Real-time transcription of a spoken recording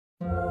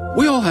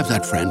We all have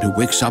that friend who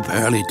wakes up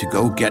early to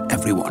go get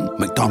everyone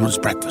McDonald's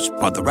breakfast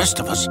while the rest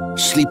of us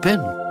sleep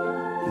in.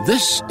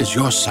 This is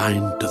your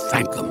sign to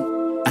thank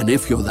them. And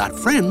if you're that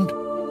friend,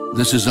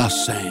 this is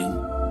us saying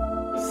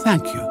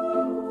thank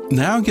you.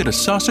 Now get a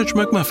sausage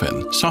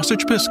McMuffin,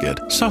 sausage biscuit,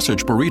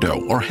 sausage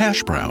burrito, or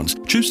hash browns.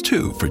 Choose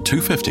 2 for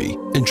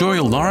 $2.50. Enjoy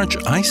a large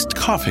iced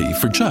coffee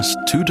for just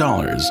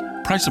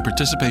 $2. Price and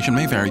participation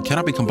may vary.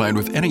 Cannot be combined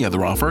with any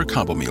other offer or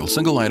combo meal.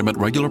 Single item at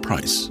regular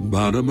price.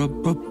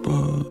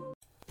 Ba-da-ba-ba-ba.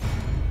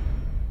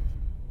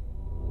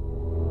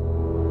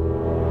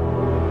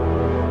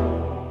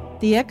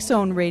 The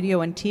X-Zone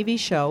radio and TV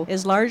show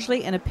is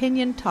largely an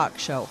opinion talk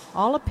show.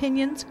 All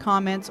opinions,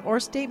 comments,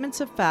 or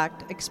statements of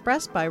fact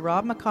expressed by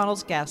Rob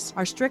McConnell's guests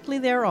are strictly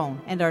their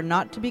own and are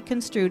not to be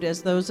construed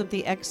as those of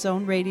the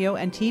X-Zone radio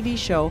and TV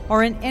show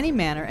or in any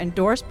manner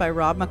endorsed by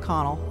Rob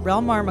McConnell,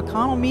 Relmar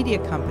McConnell Media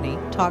Company,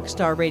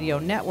 Talkstar Radio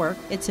Network,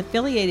 its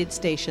affiliated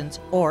stations,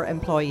 or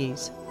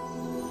employees.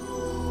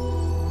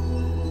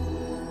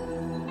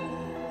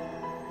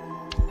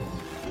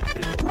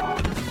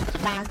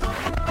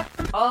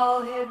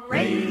 All Hit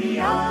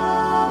Radio.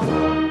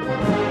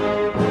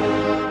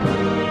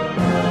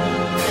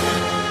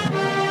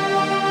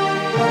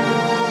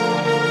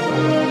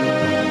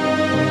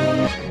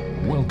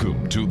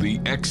 Welcome to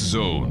the X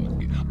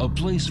Zone, a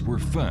place where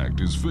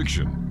fact is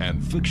fiction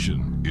and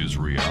fiction is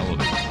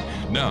reality.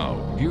 Now,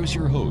 here's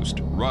your host,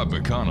 Rob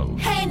McConnell.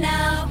 Hey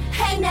now,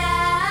 hey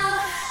now.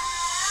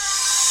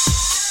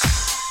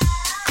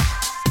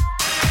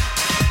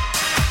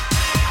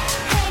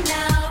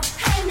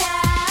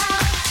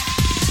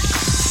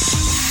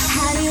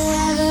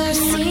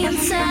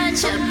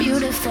 Such a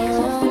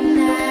beautiful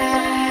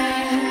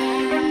night.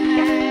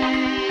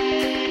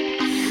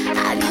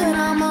 I could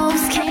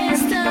almost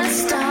kiss the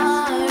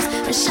stars,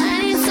 they're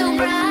shining so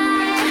bright.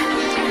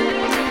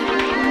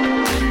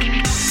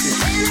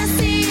 When I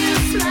see you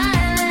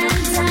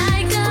smiling,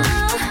 I go,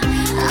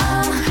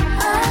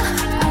 oh,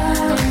 oh,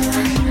 oh.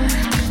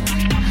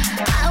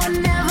 I would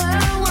never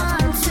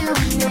want to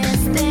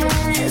miss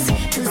this,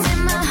 'cause in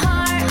my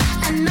heart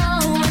I know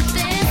what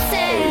this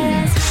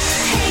is.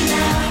 Hey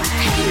now,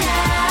 hey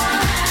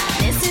now,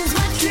 this is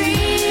what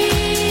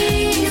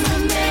dreams are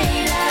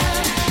made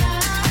of.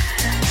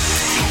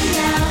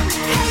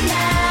 Hey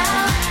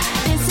now,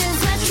 this is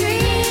what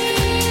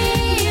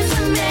dreams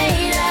are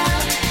made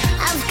of.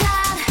 I've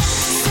got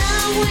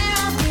somewhere I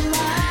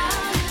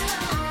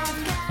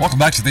belong. Welcome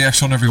back to the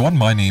X-Zone, everyone.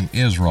 My name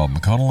is Rob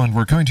McConnell, and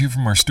we're coming to you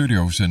from our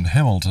studios in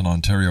Hamilton,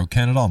 Ontario,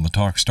 Canada, on the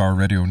Talkstar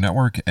Radio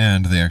Network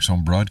and the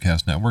X-Zone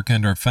Broadcast Network,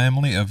 and our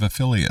family of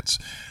affiliates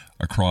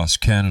across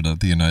Canada,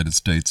 the United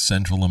States,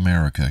 Central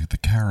America, the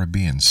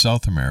Caribbean,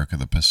 South America,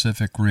 the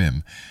Pacific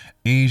Rim,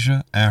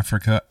 Asia,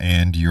 Africa,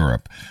 and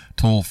Europe.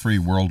 Toll-free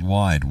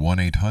worldwide,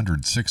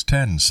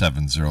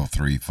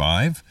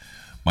 1-800-610-7035.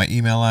 My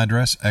email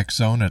address,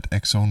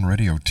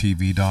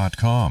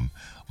 xzone@xzoneradiotv.com.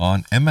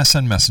 On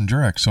MSN Messenger,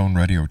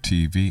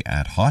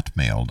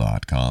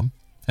 xzoneradiotv@hotmail.com.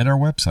 And our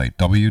website,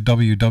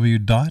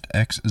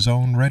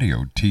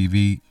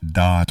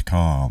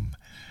 www.xzoneradiotv.com.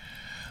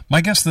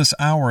 My guest this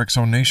hour,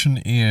 X-Zone Nation,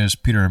 is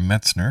Peter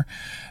METZNER,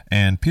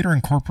 and Peter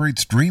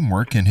incorporates dream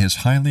work in his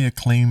highly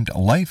acclaimed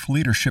life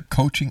leadership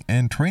coaching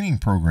and training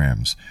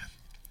programs.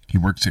 He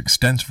works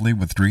extensively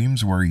with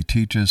dreams, where he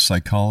teaches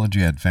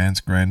psychology at Vance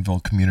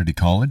Granville Community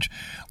College,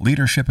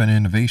 leadership and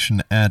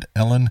innovation at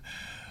Ellen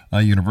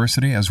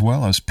University, as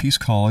well as Peace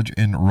College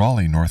in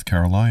Raleigh, North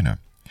Carolina.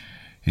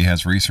 He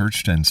has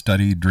researched and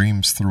studied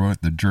dreams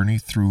throughout the Journey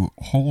Through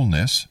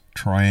Wholeness,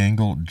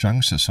 Triangle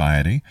Jung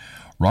Society,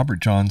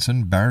 Robert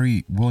Johnson,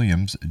 Barry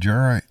Williams,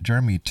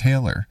 Jeremy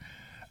Taylor,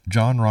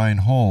 John Ryan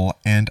Hole,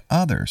 and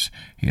others.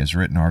 He has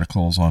written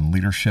articles on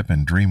leadership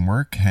and dream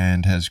work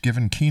and has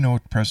given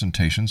keynote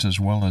presentations as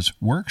well as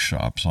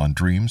workshops on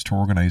dreams to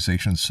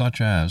organizations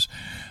such as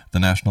the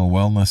National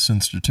Wellness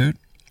Institute,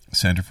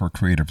 Center for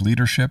Creative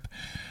Leadership,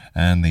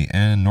 and the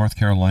North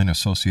Carolina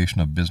Association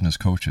of Business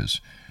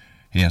Coaches.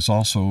 He has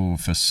also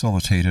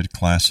facilitated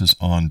classes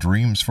on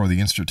dreams for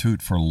the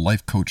Institute for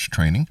Life Coach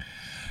Training.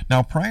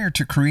 Now, prior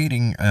to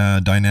creating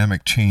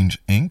Dynamic Change,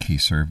 Inc., he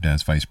served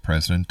as Vice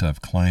President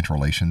of Client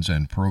Relations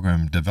and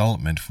Program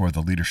Development for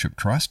the Leadership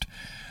Trust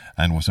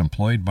and was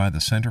employed by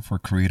the Center for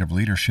Creative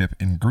Leadership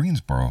in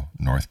Greensboro,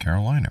 North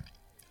Carolina.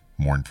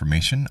 More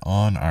information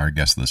on our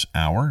guest this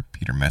hour,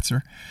 Peter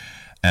METZNER,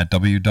 at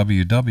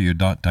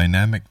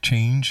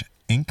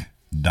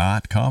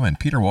www.dynamicchange.inc.com. And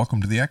Peter,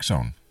 welcome to the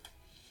X-Zone.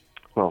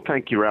 Well,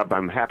 thank you, Rob.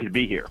 I'm happy to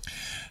be here.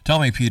 Tell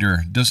me,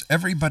 Peter, does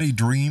everybody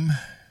dream?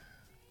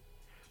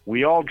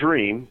 We all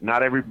dream.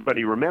 Not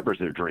everybody remembers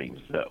their dreams,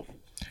 though.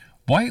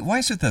 Why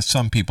is it that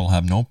some people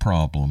have no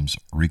problems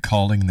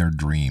recalling their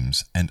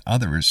dreams and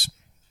others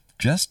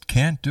just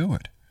can't do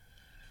it?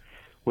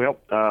 Well,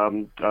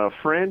 a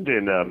friend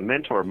and a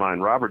mentor of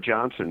mine, Robert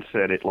Johnson,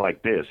 said it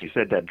like this. He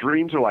said that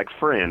dreams are like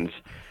friends.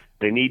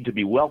 They need to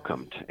be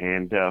welcomed.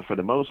 And for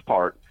the most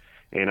part,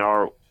 in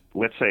our,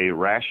 let's say,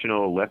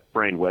 rational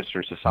left-brain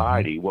Western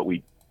society, what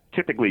we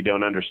typically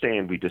don't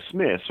understand, we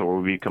dismiss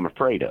or we become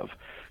afraid of.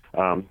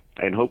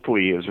 and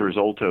hopefully as a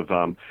result of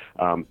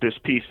this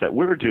piece that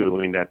we're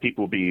doing, that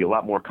people will be a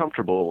lot more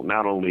comfortable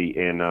not only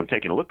in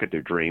taking a look at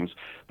their dreams,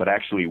 but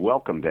actually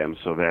welcome them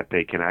so that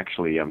they can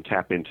actually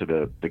tap into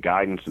the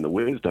guidance and the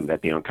wisdom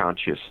that the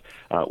unconscious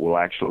will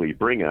actually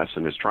bring us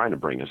and is trying to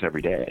bring us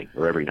every day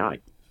or every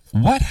night.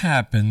 What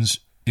happens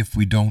if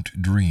we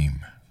don't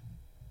dream?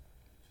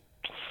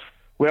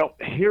 Well,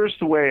 here's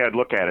the way I'd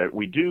look at it.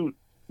 We do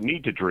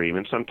need to dream,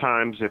 and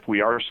sometimes if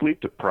we are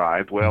sleep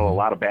deprived, well, a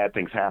lot of bad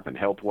things happen,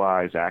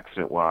 health-wise,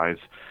 accident-wise,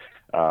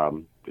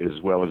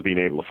 as well as being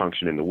able to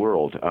function in the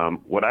world.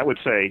 What I would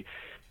say,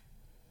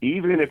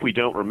 even if we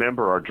don't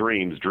remember our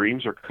dreams,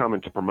 dreams are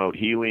coming to promote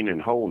healing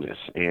and wholeness.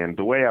 And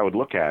the way I would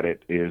look at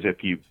it is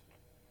if you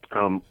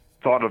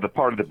thought of the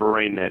part of the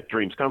brain that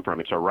dreams come from,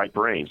 it's our right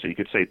brain. So you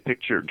could say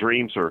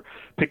dreams are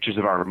pictures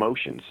of our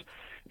emotions.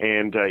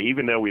 And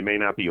even though we may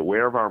not be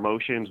aware of our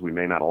emotions, we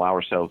may not allow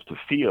ourselves to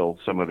feel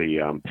some of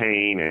the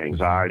pain,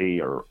 anxiety,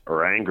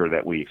 or anger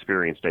that we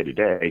experience day to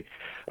day,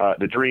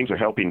 the dreams are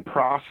helping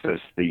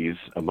process these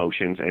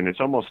emotions. And it's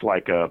almost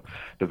like the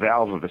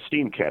valve of a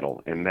steam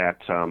kettle, in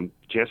that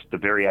just the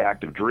very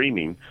act of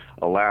dreaming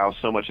allows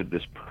so much of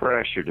this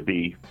pressure to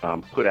be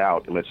put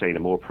out, let's say, in a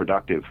more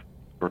productive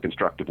or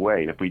constructive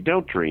way. And if we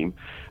don't dream,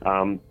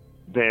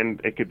 then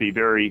it could be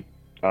very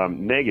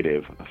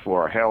negative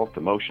for our health,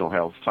 emotional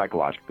health,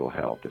 psychological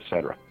health,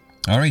 etc.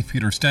 All right,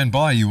 Peter, stand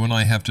by. You and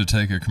I have to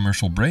take a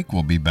commercial break.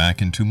 We'll be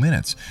back in 2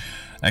 minutes.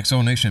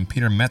 Exonation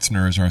Peter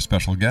METZNER is our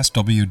special guest.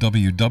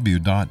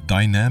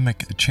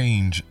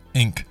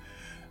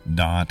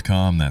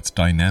 www.dynamicchange.inc.com. That's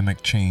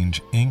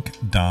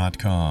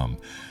dynamicchange.inc.com.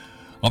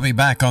 I'll be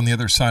back on the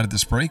other side of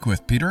this break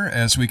with Peter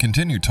as we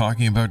continue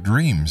talking about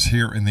dreams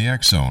here in the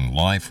X Zone,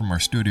 live from our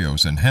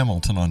studios in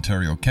Hamilton,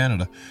 Ontario,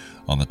 Canada,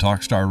 on the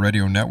Talkstar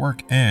Radio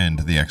Network and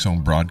the X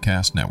Zone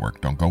Broadcast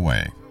Network. Don't go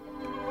away.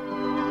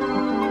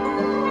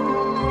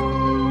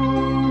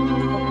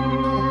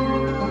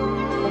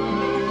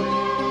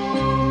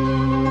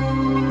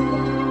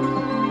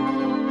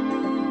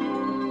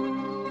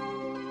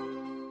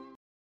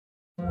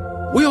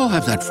 We all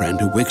have that friend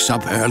who wakes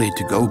up early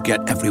to go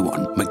get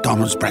everyone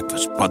McDonald's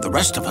breakfast, while the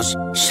rest of us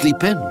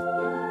sleep in.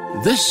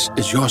 This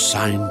is your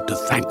sign to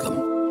thank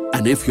them.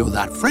 And if you're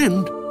that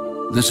friend,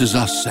 this is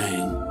us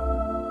saying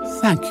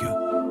thank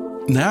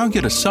you. Now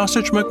get a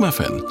sausage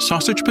McMuffin,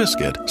 sausage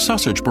biscuit,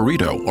 sausage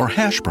burrito, or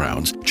hash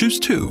browns. Choose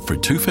 2 for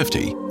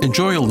 $2.50.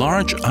 Enjoy a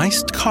large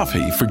iced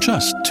coffee for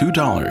just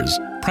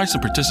 $2. Price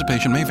and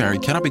participation may vary.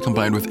 Cannot be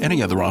combined with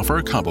any other offer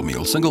or combo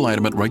meal. Single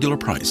item at regular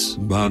price.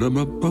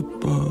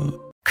 Ba-da-ba-ba-ba.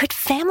 Could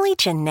family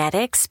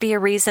genetics be a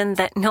reason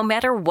that no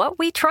matter what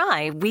we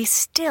try, we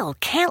still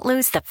can't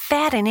lose the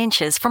fat and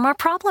inches from our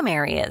problem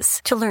areas?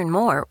 To learn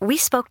more, we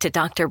spoke to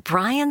Dr.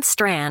 Brian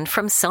Strand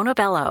from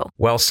Sonobello.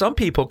 While some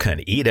people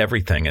can eat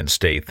everything and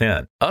stay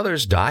thin,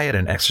 others diet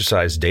and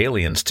exercise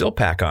daily and still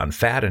pack on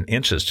fat and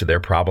inches to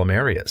their problem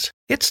areas.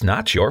 It's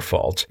not your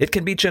fault. It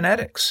can be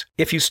genetics.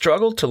 If you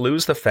struggle to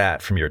lose the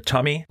fat from your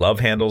tummy, love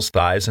handles,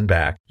 thighs, and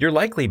back, you're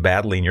likely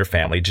battling your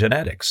family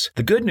genetics.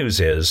 The good news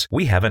is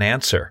we have an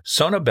answer.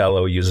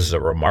 Sonobello uses a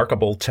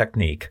remarkable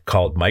technique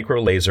called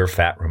microlaser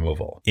fat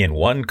removal. In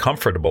one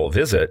comfortable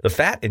visit, the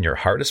fat in your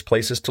hardest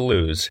places to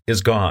lose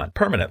is gone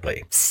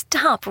permanently.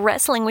 Stop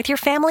wrestling with your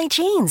family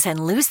genes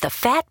and lose the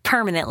fat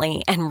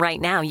permanently. And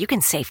right now, you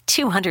can save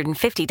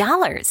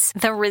 $250.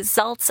 The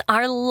results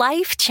are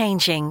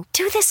life-changing.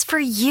 Do this for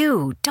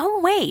you.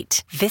 Don't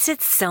wait.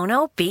 Visit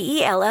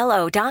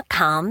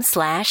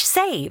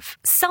sonobello.com/save.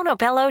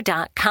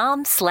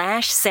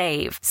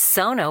 sonobello.com/save.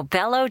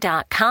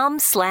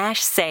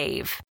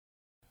 sonobello.com/save.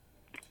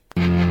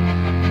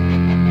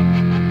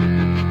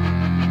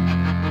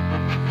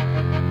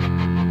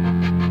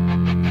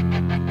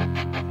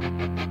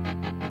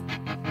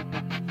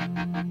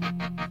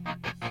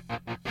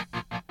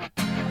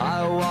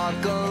 I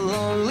walk a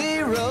lonely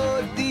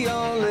road, the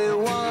only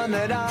one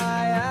that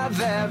I have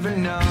ever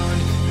known.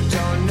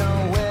 Don't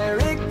know where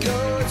it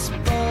goes,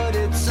 but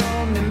it's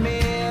home to me,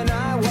 and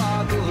I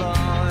walk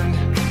alone.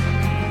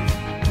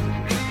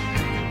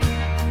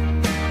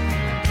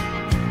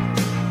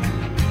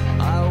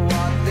 I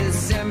walk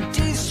this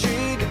empty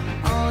street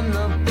on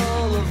the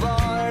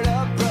boulevard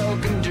of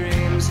broken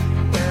dreams,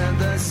 where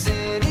the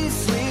city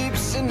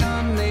sleeps and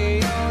I'm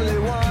the only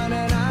one,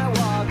 and I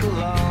walk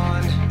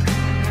alone.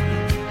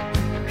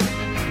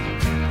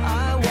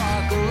 I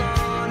walk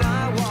alone,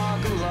 I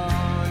walk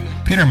alone.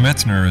 Peter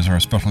METZNER is our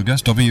special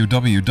guest,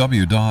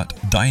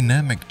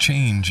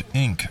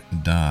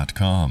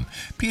 www.dynamicchange.inc.com.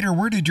 Peter,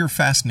 where did your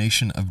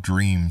fascination of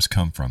dreams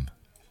come from?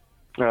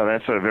 Oh,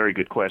 that's a very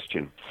good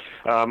question.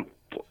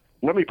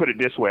 Let me put it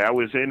this way. I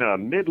was in a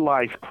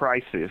midlife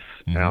crisis,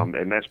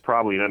 and that's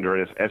probably an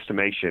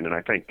underestimation, and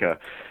I think the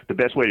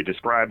best way to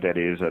describe that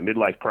is a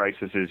midlife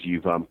crisis is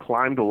you've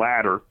climbed a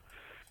ladder,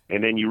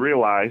 and then you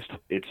realized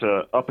it's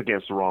up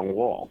against the wrong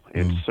wall.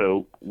 And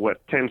so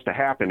what tends to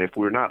happen if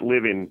we're not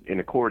living in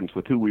accordance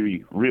with who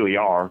we really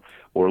are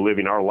or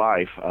living our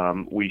life,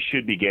 we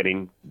should be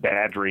getting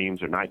bad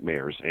dreams or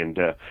nightmares. And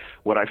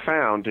what I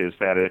found is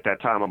that at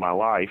that time of my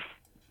life,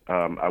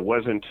 I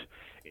wasn't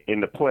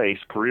in the place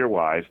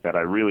career-wise that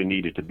I really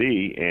needed to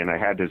be, and I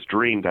had this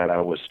dream that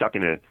I was stuck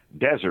in a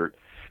desert,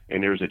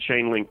 and there's a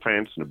chain link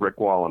fence and a brick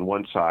wall on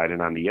one side,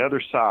 and on the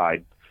other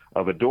side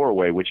of a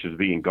doorway, which was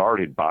being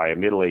guarded by a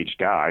middle-aged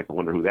guy, I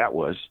wonder who that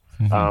was,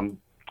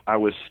 I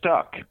was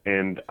stuck,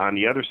 and on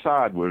the other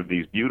side were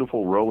these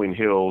beautiful rolling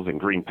hills and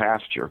green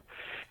pasture.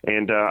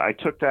 And I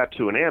took that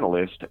to an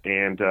analyst,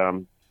 and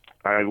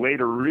I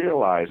later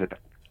realized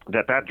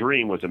that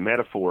dream was a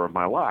metaphor of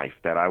my life,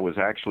 that I was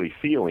actually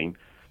feeling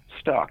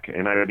stuck.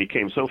 And I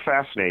became so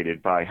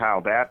fascinated by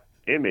how that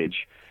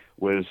image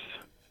was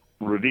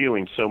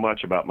revealing so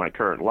much about my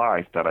current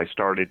life that I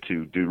started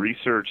to do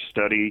research,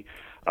 study,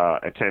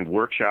 attend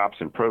workshops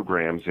and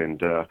programs, and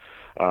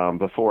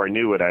before I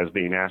knew it, I was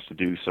being asked to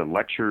do some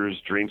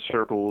lectures, dream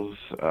circles,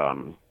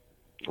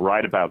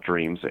 write about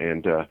dreams,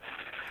 and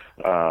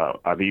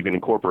I've even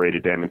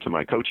incorporated them into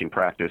my coaching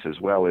practice, as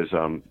well as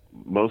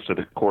most of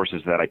the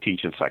courses that I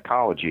teach in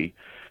psychology,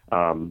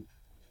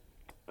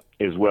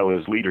 as well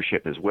as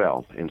leadership as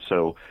well. And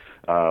so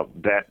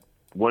that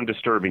one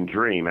disturbing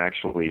dream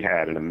actually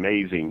had an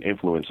amazing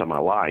influence on my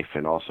life,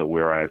 and also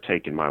where I have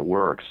taken my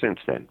work since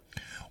then.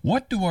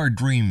 What do our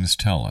dreams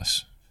tell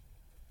us?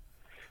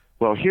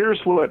 Well, here's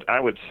what I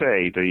would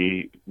say.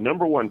 The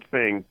number one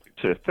thing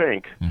to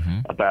think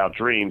about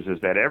dreams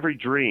is that every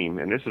dream,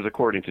 and this is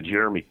according to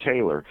Jeremy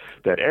Taylor,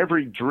 that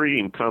every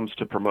dream comes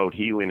to promote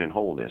healing and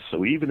wholeness.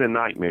 So even the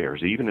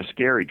nightmares, even the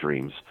scary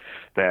dreams,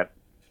 that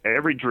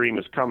every dream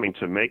is coming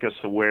to make us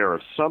aware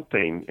of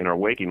something in our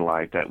waking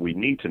life that we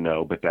need to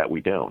know, but that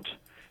we don't.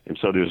 And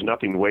so there's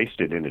nothing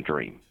wasted in a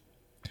dream.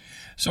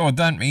 So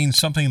that means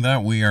something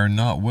that we are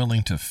not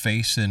willing to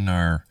face in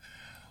our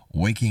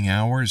waking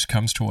hours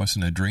comes to us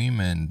in a dream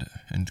and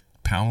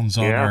pounds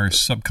on our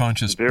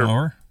subconscious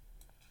door?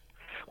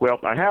 Well,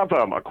 I have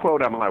a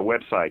quote on my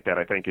website that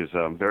I think is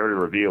very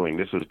revealing.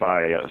 This was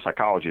by a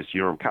psychologist,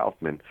 Urim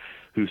Kaufman,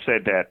 who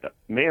said that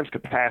man's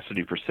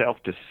capacity for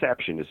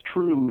self-deception is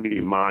truly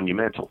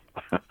monumental.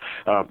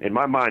 In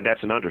my mind,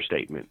 that's an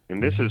understatement.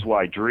 And this is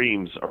why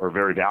dreams are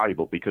very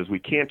valuable, because we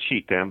can't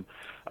cheat them.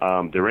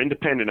 They're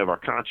independent of our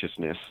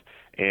consciousness.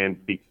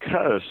 And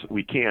because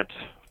we can't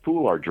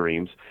fool our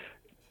dreams,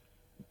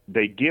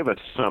 they give us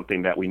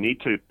something that we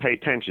need to pay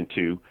attention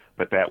to,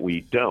 but that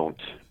we don't,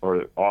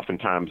 or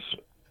oftentimes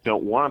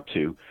don't want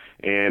to.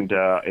 And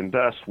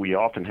thus, we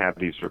often have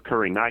these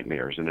recurring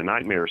nightmares. And the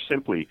nightmares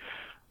simply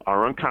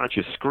our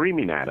unconscious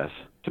screaming at us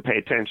to pay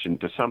attention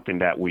to something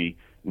that we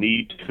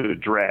need to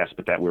address,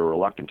 but that we're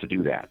reluctant to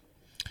do that.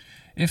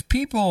 If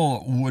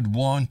people would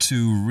want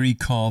to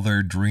recall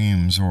their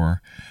dreams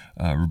or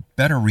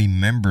better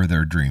remember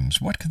their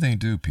dreams, what could they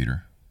do,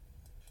 Peter?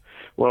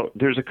 Well,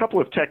 there's a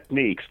couple of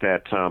techniques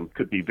that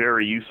could be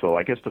very useful.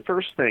 I guess the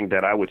first thing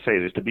that I would say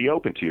is to be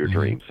open to your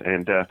dreams.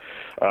 And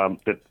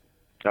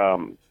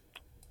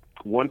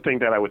one thing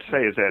that I would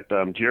say is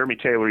that Jeremy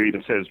Taylor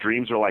even says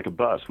dreams are like a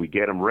bus. We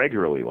get them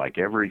regularly, like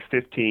every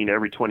 15,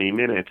 every 20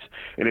 minutes.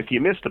 And if you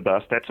miss the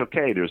bus, that's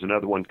okay. There's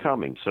another one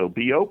coming. So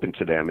be open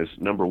to them is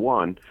number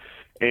one.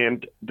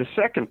 And the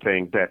second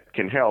thing that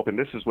can help, and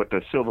this is what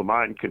the Silva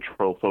Mind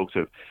Control folks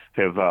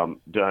have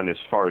done as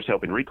far as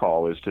helping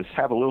recall, is to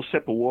have a little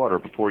sip of water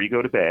before you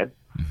go to bed,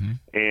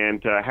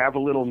 and have a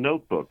little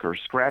notebook or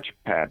scratch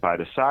pad by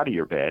the side of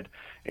your bed,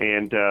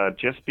 and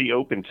just be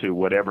open to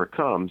whatever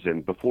comes.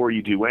 And before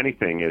you do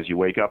anything, as you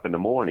wake up in the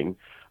morning,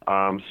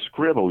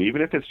 scribble,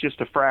 even if it's just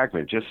a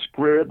fragment, just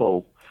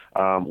scribble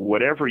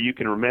whatever you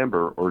can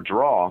remember or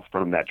draw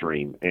from that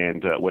dream.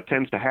 And what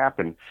tends to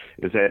happen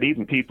is that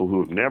even people who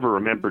have never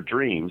remembered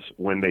dreams,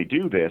 when they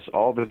do this,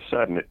 all of a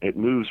sudden it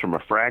moves from a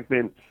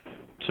fragment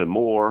to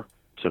more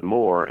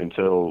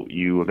until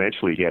you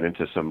eventually get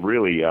into some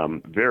really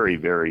very,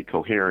 very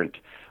coherent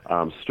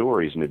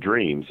stories in the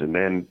dreams. And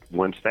then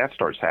once that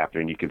starts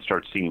happening, you can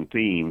start seeing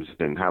themes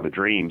and how the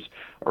dreams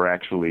are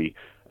actually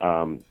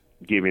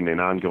giving an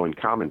ongoing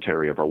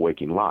commentary of our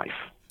waking life.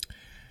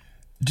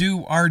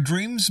 Do our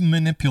dreams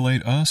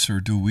manipulate us,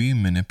 or do we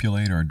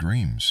manipulate our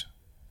dreams?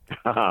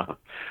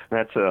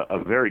 That's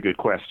a very good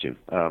question.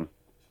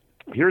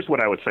 Here's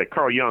what I would say.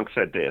 Carl Jung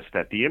said this,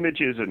 that the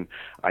images and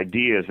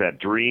ideas that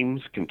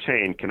dreams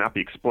contain cannot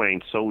be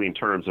explained solely in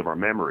terms of our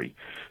memory.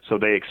 So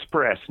they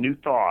express new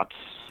thoughts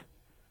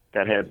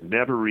that have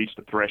never reached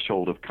the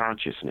threshold of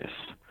consciousness.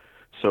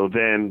 So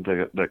then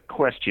the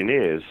question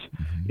is,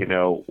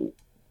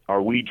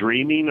 are we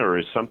dreaming, or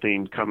is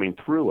something coming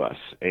through us?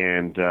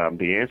 And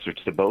the answer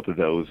to both of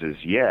those is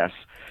yes.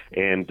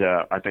 And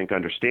I think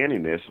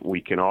understanding this, we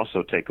can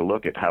also take a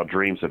look at how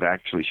dreams have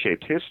actually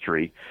shaped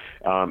history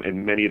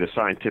and many of the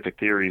scientific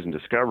theories and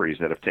discoveries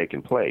that have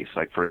taken place.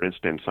 Like, for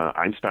instance,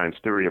 Einstein's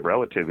theory of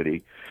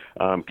relativity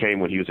came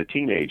when he was a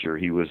teenager.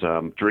 He was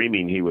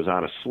dreaming he was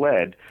on a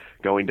sled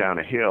going down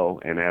a hill,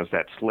 and as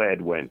that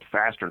sled went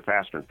faster and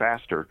faster and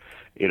faster,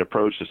 it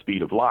approached the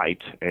speed of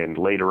light. And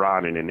later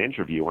on in an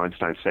interview,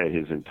 Einstein said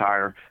his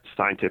entire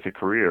scientific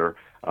career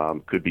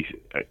could be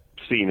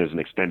seen as an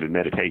extended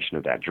meditation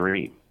of that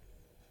dream.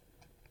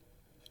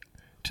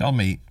 Tell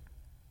me,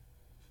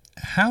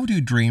 how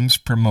do dreams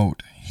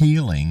promote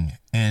healing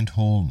and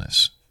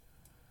wholeness?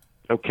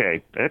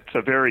 Okay, that's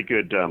a very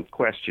good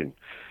question.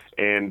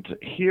 And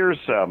here's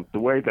the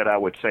way that I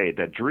would say it,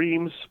 that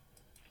dreams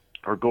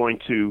are going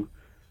to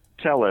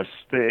tell us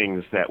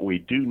things that we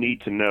do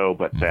need to know,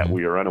 but that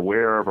we are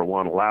unaware of or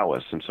won't allow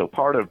us. And so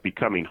part of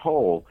becoming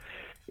whole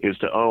is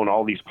to own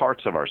all these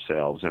parts of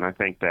ourselves. And I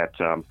think that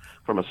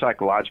from a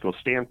psychological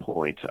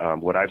standpoint,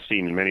 what I've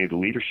seen in many of the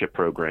leadership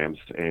programs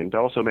and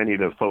also many of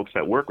the folks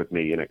that work with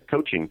me in a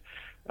coaching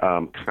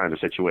kind of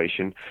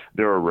situation,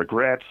 there are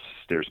regrets,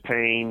 there's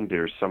pain,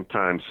 there's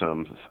sometimes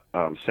some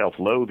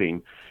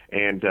self-loathing,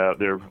 and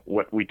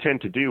what we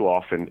tend to do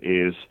often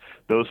is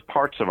those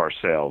parts of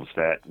ourselves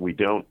that we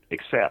don't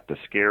accept, the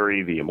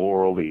scary, the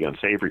immoral, the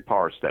unsavory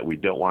parts that we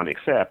don't want to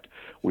accept,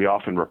 we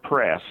often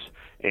repress,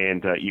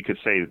 and you could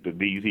say that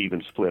these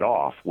even split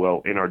off.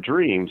 Well, in our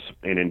dreams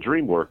and in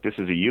dream work, this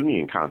is a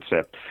Jungian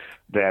concept,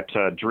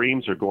 that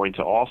dreams are going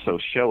to also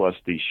show us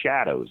the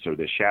shadows or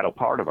the shadow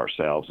part of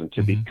ourselves. And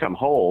to become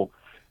whole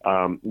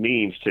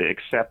means to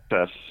accept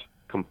us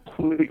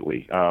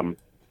completely.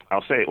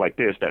 I'll say it like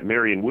this, that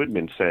Marion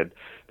Woodman said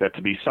that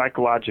to be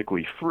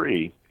psychologically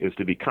free is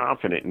to be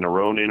confident in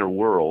our own inner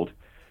world,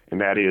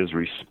 and that is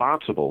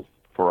responsible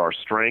for our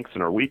strengths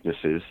and our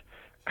weaknesses,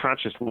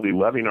 consciously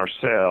loving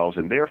ourselves,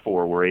 and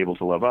therefore we're able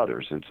to love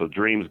others. And so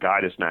dreams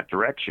guide us in that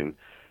direction,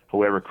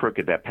 however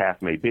crooked that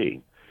path may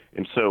be.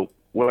 And so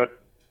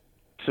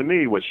to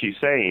me, what she's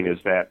saying is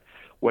that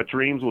what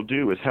dreams will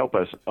do is help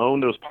us own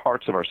those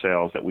parts of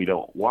ourselves that we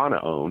don't want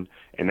to own,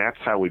 and that's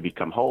how we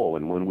become whole.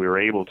 And when we're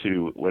able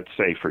to, let's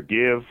say,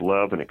 forgive,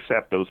 love, and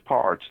accept those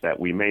parts that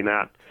we may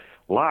not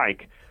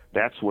like,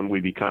 that's when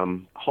we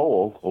become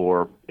whole,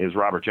 or as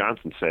Robert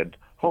Johnson said,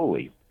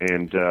 holy.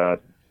 And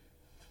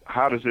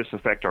how does this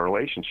affect our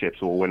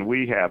relationships? Well, when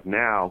we have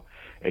now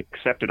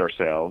accepted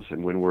ourselves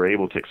and when we're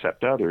able to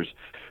accept others,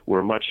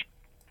 we're much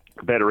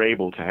better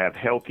able to have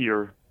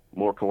healthier,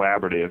 more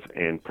collaborative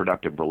and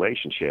productive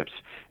relationships.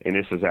 And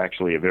this is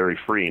actually a very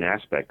freeing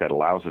aspect that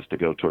allows us to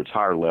go towards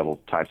higher level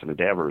types of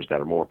endeavors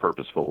that are more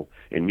purposeful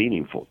and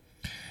meaningful.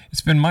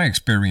 It's been my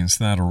experience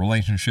that a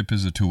relationship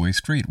is a two-way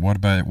street. What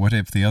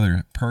if the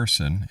other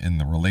person in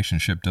the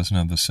relationship doesn't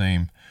have the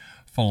same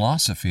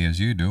philosophy as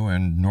you do,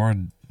 and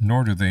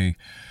nor do they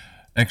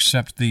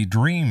accept the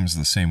dreams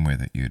the same way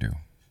that you do?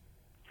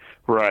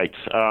 Right.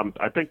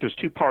 I think there's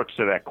two parts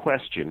to that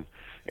question.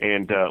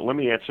 And let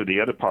me answer the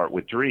other part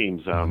with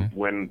dreams.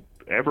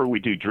 Whenever we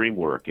do dream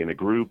work in a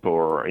group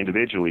or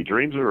individually,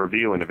 dreams are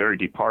revealing a very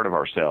deep part of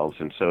ourselves.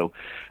 And so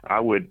I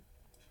would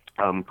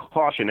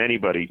caution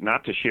anybody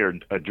not to share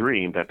a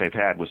dream that they've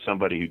had with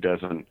somebody who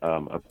doesn't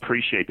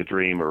appreciate the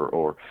dream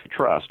or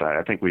trust.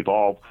 I think we've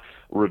all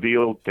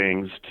revealed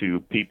things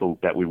to people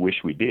that we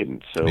wish we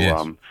didn't. So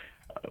yes.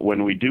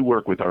 When we do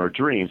work with our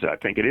dreams, I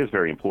think it is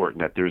very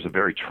important that there's a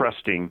very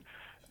trusting,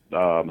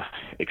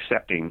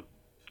 accepting,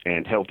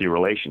 and healthy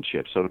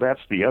relationships. So that's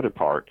the other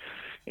part.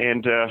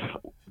 And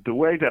the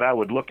way that I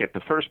would look at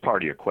the first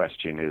part of your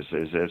question is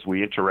as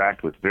we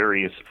interact with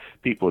various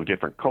people of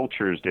different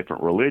cultures,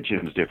 different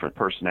religions, different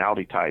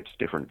personality types,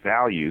 different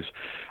values,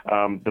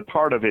 the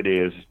part of it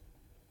is,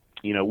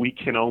 we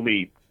can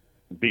only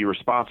be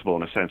responsible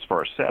in a sense for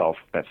ourselves,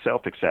 that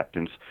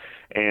self-acceptance.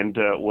 And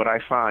what I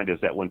find is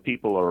that when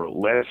people are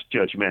less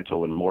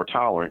judgmental and more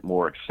tolerant,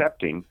 more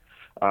accepting,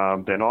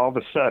 then all of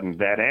a sudden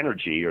that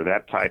energy or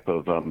that type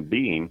of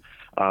being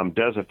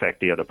does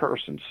affect the other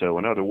person. So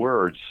in other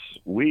words,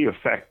 we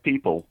affect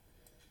people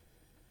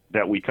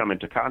that we come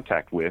into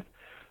contact with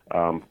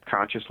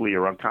consciously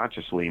or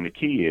unconsciously. And the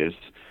key is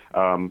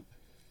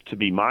to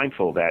be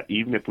mindful that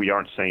even if we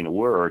aren't saying a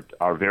word,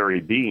 our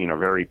very being, our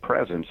very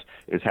presence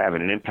is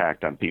having an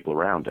impact on people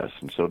around us.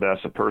 And so thus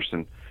a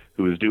person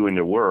who is doing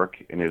their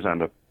work and is on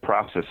the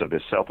process of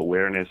this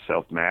self-awareness,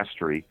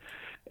 self-mastery,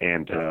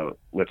 and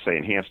let's say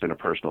enhanced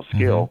interpersonal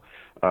skill,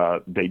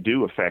 they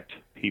do affect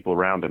people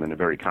around them in a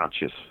very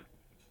conscious,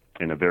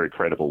 in a very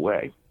credible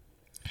way.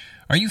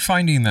 Are you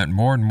finding that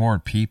more and more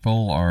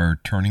people are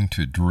turning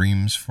to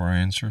dreams for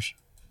answers?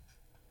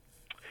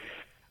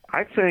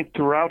 I think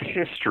throughout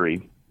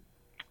history,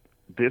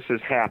 this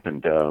has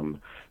happened.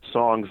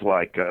 Songs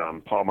like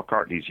Paul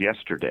McCartney's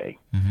Yesterday,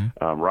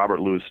 Robert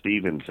Louis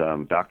Stevens'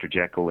 Dr.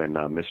 Jekyll and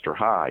Mr.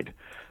 Hyde,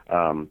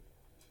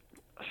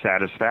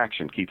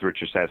 Satisfaction, Keith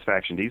Richards'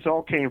 Satisfaction, these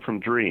all came from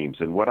dreams.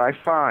 And what I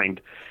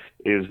find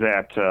is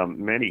that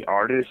many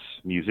artists,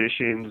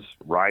 musicians,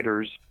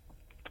 writers,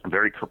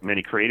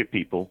 many creative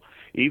people,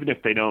 even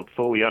if they don't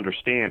fully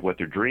understand what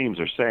their dreams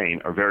are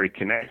saying, are very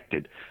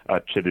connected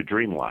to the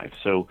dream life.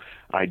 So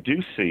I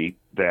do see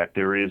that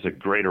there is a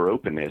greater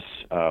openness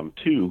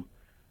to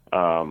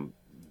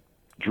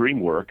dream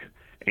work,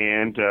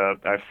 and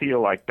I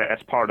feel like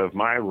that's part of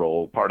my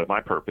role, part of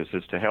my purpose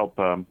is to help,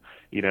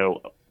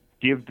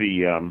 give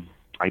the,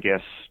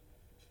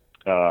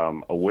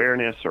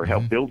 awareness or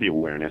help build the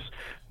awareness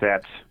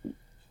that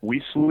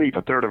we sleep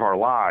a third of our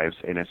lives,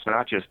 and it's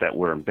not just that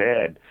we're in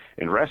bed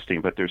and resting,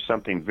 but there's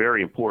something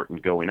very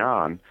important going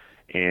on,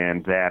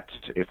 and that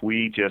if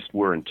we just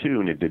were in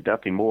tune and did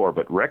nothing more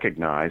but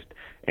recognized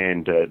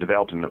and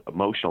developed an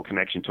emotional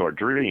connection to our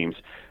dreams,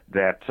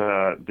 that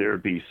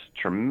there'd be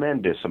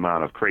tremendous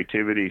amount of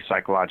creativity,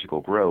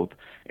 psychological growth,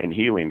 and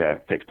healing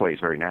that takes place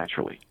very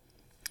naturally.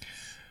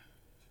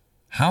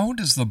 How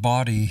does the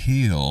body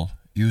heal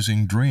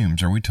using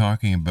dreams? Are we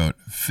talking about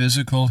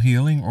physical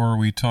healing, or are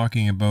we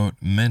talking about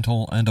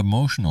mental and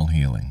emotional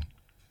healing?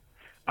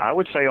 I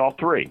would say all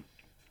three.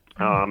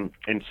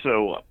 And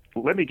so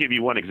let me give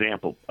you one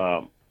example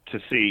to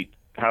see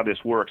how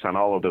this works on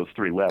all of those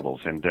three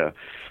levels. And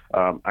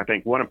I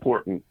think one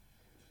important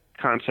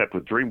concept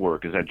with dream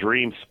work is that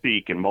dreams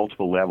speak in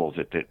multiple levels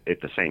at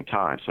the same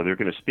time. So they're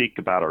going to speak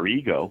about our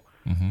ego,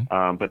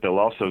 but they'll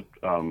also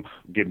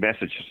give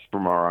messages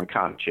from our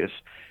unconscious.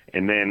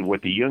 And then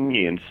what the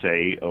Jungians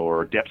say,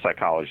 or depth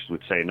psychologists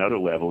would say, another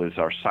level is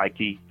our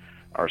psyche,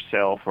 our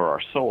self, or our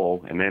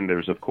soul. And then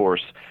there's, of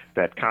course,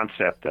 that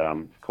concept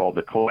called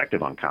the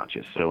collective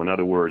unconscious. So in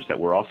other words, that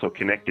we're also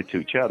connected to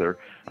each other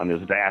on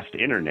this vast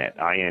internet,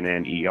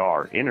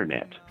 INNER,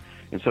 internet.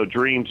 And so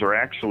dreams are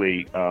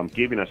actually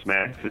giving us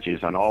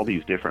messages on all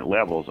these different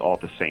levels all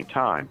at the same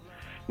time.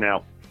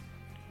 Now,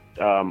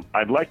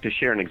 I'd like to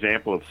share an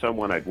example of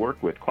someone I'd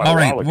worked with quite a while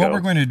ago. All right, what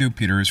we're going to do,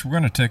 Peter, is we're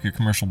going to take a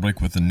commercial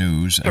break with the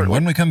news. Certainly. And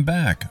when we come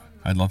back,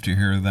 I'd love to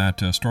hear that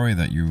story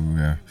that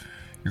you're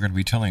going to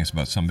be telling us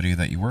about somebody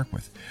that you work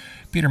with.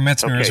 Peter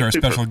Metzner is our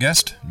special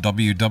guest,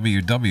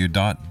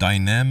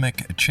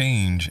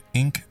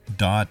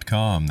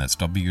 www.dynamicchange.inc.com. That's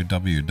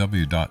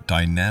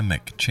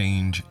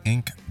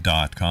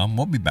www.dynamicchange.inc.com.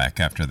 We'll be back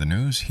after the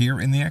news here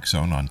in the X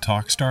Zone on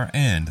Talkstar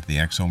and the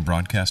X Zone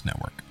Broadcast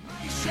Network.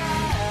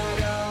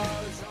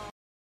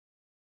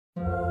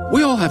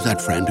 We all have that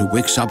friend who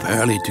wakes up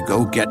early to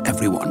go get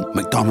everyone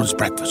McDonald's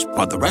breakfast,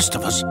 while the rest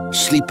of us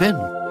sleep in.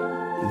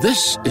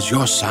 This is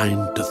your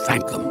sign to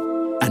thank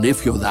them. And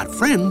if you're that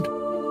friend,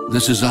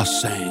 this is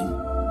us saying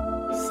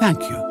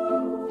thank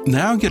you.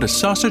 Now get a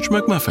sausage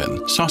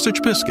McMuffin,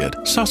 sausage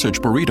biscuit, sausage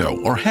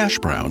burrito, or hash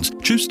browns.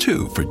 Choose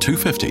 2 for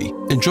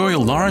 $2.50. Enjoy a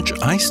large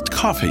iced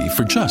coffee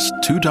for just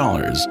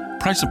 $2.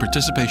 Price and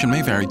participation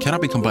may vary.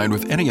 Cannot be combined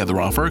with any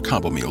other offer or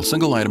combo meal.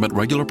 Single item at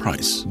regular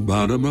price.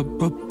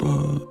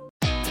 Ba-da-ba-ba-ba.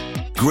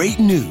 Great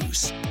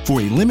news!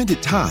 For a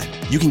limited time,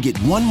 you can get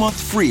 1 month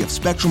free of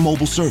Spectrum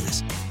Mobile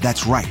service.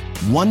 That's right,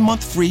 1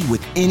 month free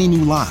with any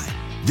new line.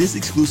 This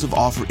exclusive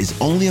offer is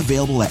only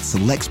available at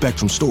select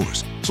Spectrum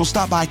stores, so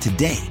stop by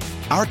today.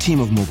 Our team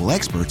of mobile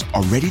experts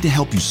are ready to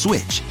help you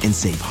switch and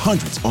save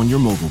hundreds on your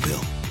mobile bill.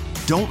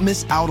 Don't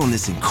miss out on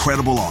this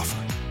incredible offer.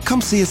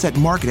 Come see us at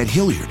Market at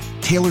Hilliard,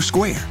 Taylor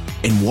Square,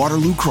 and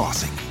Waterloo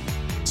Crossing.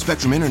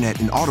 Spectrum Internet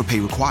and autopay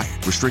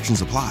required.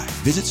 Restrictions apply.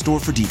 Visit store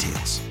for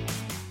details.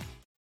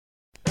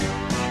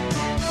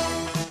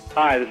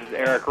 Hi, this is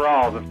Eric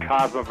Rawls of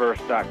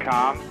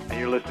Cosmoverse.com, and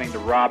you're listening to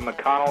Rob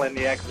McConnell in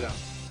the X Zone.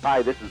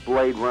 Hi, this is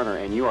Blade Runner,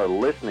 and you are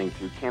listening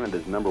to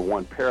Canada's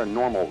 #1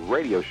 paranormal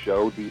radio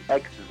show, The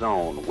X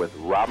Zone, with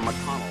Rob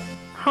McConnell.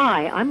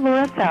 Hi, I'm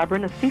Laura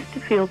Sabrin of Feast to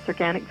Fields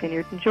Organic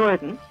Vineyard in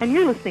Jordan, and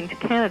you're listening to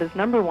Canada's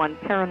 #1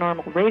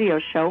 paranormal radio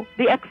show,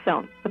 The X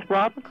Zone, with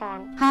Rob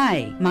McConnell.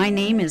 Hi, my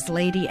name is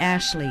Lady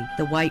Ashley,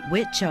 the White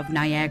Witch of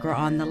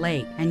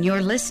Niagara-on-the-Lake, and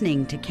you're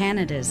listening to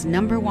Canada's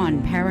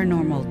 #1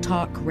 paranormal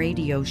talk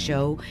radio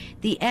show,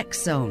 The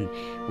X Zone,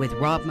 with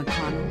Rob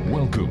McConnell.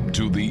 Welcome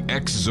to The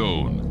X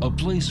Zone, a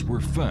place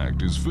where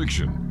fact is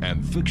fiction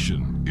and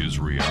fiction is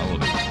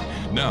reality.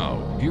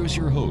 Now, here's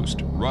your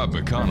host, Rob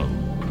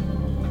McConnell.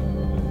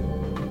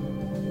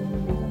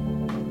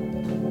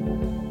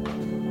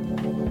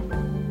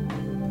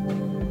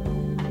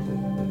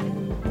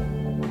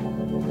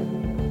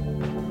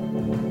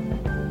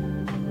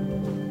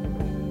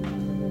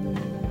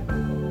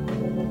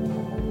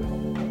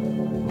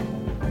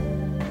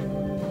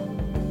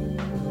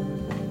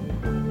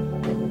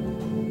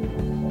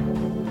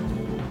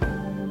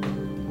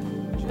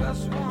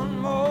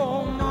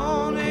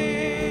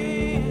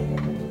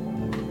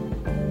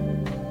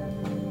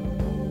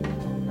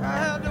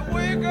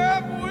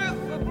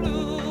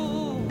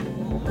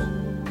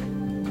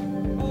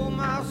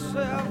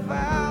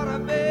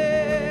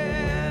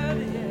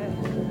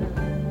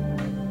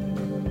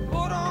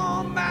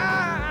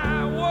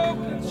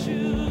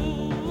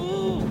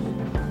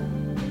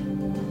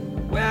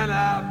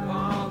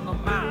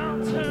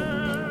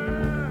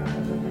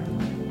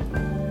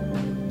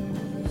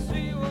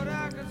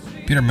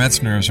 Peter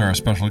Metzner is our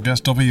special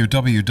guest,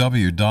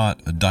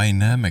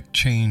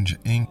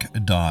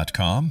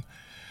 www.dynamicchange.inc.com.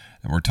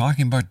 And we're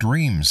talking about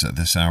dreams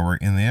this hour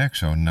in the X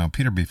Zone. Now,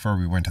 Peter, before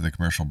we went to the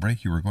commercial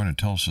break, you were going to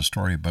tell us a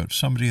story about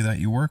somebody that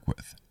you work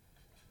with.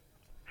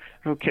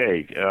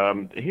 Okay,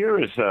 here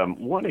is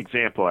one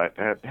example. I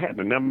had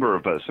a number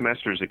of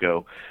semesters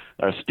ago,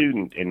 a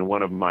student in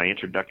one of my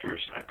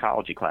introductory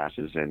psychology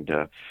classes, and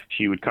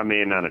she would come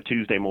in on a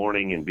Tuesday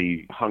morning and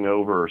be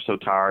hungover or so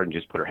tired and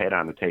just put her head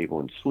on the table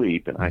and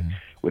sleep. And I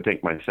would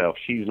think to myself,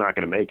 she's not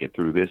going to make it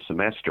through this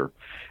semester.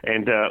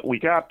 And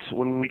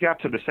when we got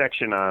to the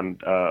section on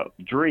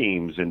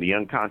dreams and the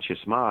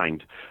unconscious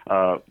mind,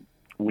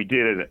 we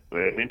did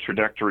an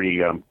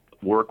introductory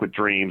work with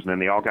dreams, and then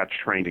they all got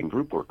trained in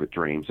group work with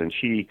dreams. And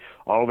she,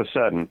 all of a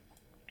sudden,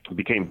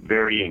 became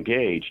very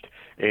engaged.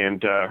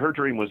 And her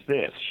dream was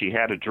this. She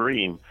had a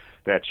dream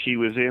that she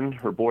was in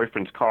her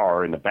boyfriend's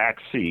car in the back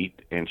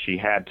seat, and she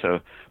had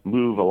to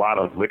move a lot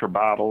of liquor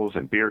bottles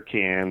and beer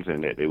cans,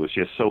 and it was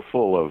just so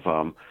full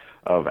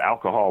of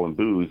alcohol and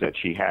booze that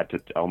she had to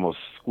almost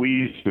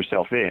squeeze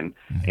herself in.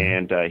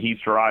 And he's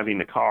driving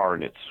the car,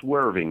 and it's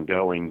swerving,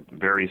 going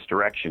various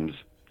directions.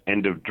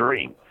 End of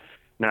dream.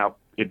 Now,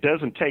 it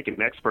doesn't take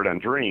an expert on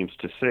dreams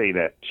to say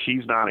that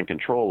she's not in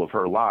control of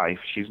her life.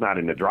 She's not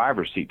in the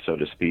driver's seat, so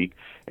to speak,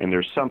 and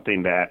there's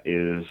something that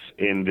is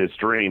in this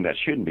dream that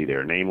shouldn't be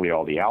there, namely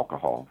all the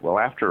alcohol. Well,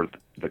 after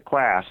the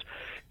class,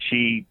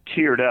 she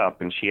teared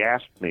up, and she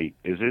asked me,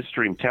 is this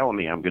dream telling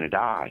me I'm going to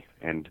die?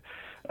 And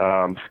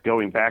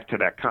going back to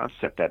that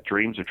concept that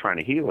dreams are trying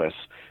to heal us,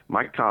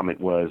 my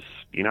comment was,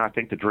 I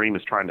think the dream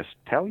is trying to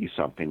tell you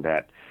something,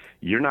 that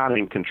you're not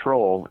in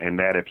control, and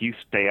that if you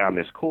stay on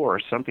this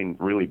course, something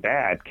really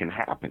bad can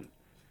happen.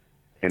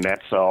 And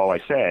that's all I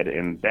said,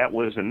 and that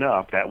was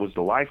enough. That was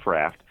the life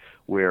raft,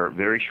 where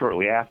very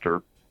shortly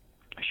after,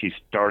 she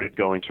started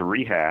going to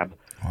rehab,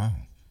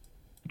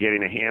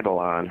 getting a handle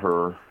on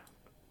her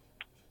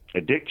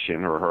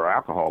addiction or her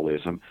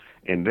alcoholism,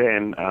 and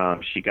then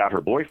she got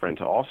her boyfriend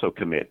to also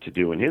commit to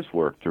doing his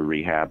work through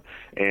rehab.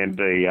 And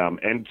the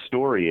end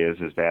story is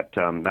that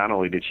not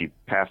only did she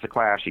pass the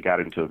class, she got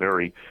into a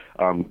very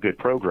good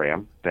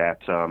program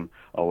that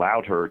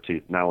allowed her to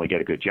not only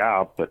get a good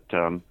job, but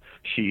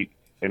she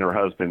and her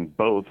husband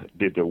both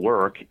did their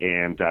work.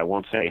 And I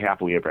won't say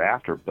happily ever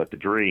after, but the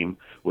dream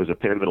was a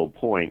pivotal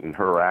point in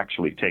her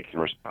actually taking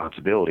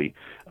responsibility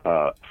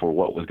for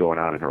what was going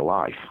on in her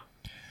life.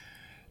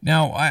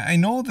 Now, I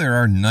know there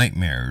are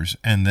nightmares,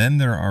 and then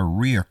there are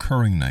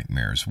reoccurring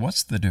nightmares.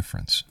 What's the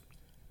difference?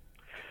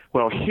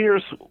 Well,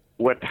 here's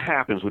what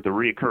happens with the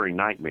reoccurring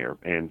nightmare.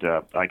 And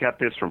I got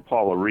this from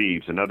Paula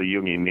Reeves, another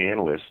Jungian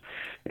analyst,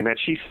 and that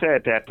she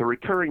said that the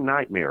recurring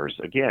nightmares,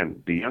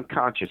 again, the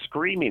unconscious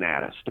screaming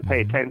at us to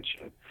pay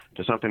attention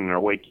to something in our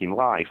waking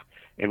life.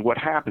 And what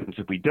happens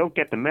if we don't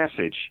get the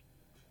message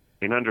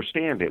and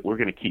understand it, we're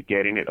going to keep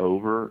getting it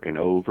over and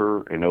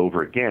over and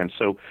over again.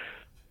 So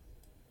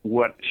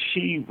what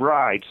she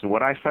writes and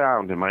what I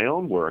found in my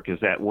own work is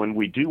that when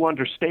we do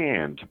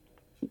understand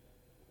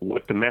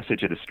what the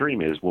message of the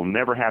stream is, we'll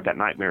never have that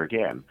nightmare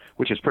again,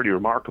 which is pretty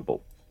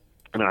remarkable.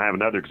 And I have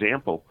another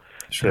example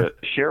to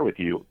share with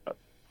you.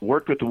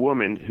 Worked with a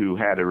woman who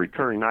had a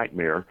recurring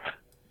nightmare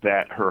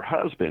that her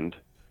husband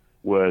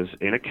was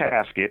in a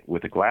casket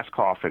with a glass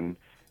coffin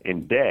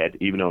and dead,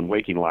 even though in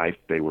waking life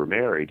they were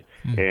married.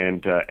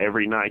 And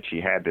every night she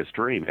had this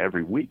dream.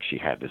 Every week she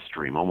had this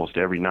dream, almost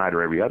every night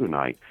or every other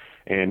night.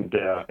 And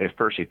at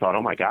first she thought,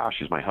 oh, my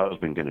gosh, is my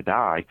husband going to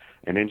die?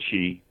 And then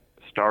she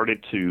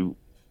started to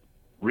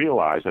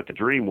realize that the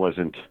dream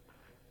wasn't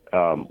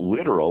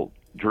literal.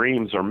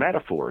 Dreams are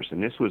metaphors,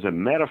 and this was a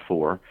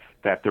metaphor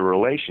that the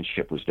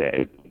relationship was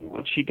dead.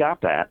 Once she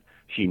got that,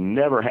 she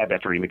never had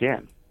that dream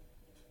again.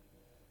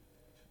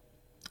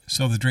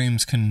 So the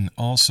dreams can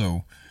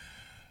also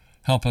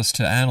help us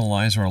to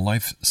analyze our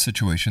life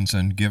situations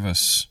and give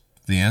us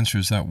the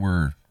answers that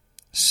we're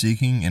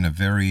seeking in a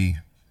very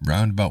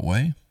roundabout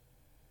way?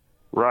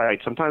 Right,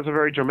 sometimes a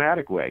very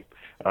dramatic way.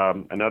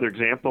 Another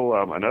example,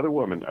 another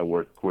woman I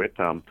worked with,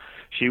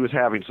 she was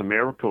having some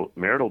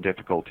marital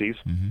difficulties.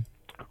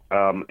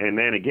 And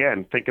then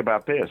again, think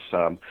about this.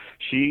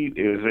 She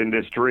is in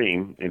this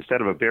dream,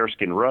 instead of a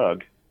bearskin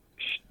rug,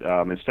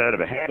 instead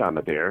of a head on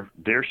the bear,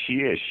 there she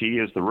is. She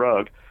is the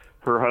rug.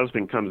 Her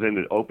husband comes in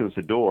and opens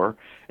the door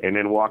and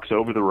then walks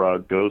over the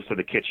rug, goes to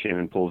the kitchen,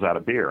 and pulls out a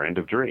beer. End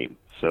of dream.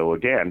 So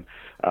again,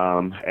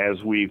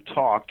 as we've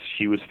talked,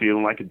 she was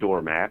feeling like a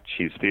doormat.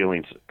 She's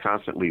feeling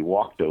constantly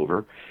walked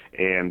over,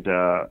 and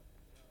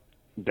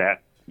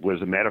that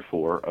was a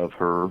metaphor of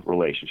her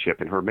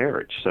relationship and her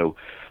marriage. So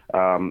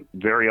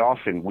very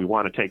often we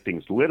want to take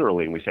things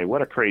literally, and we say,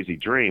 what a crazy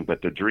dream,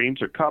 but the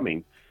dreams are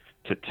coming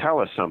to tell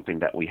us something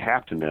that we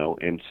have to know.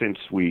 And since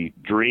we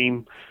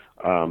dream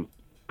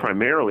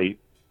primarily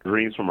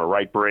dreams from our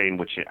right brain,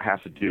 which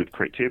has to do with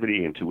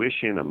creativity,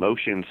 intuition,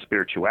 emotion,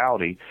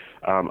 spirituality,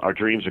 our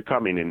dreams are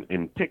coming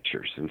in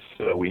pictures. And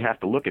so we have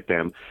to look at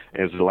them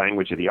as the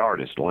language of the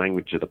artist, the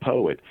language of the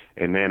poet,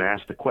 and then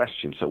ask the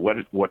question, so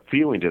what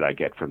feeling did I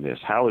get from this?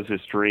 How is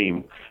this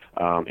dream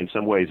in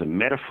some ways a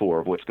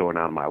metaphor of what's going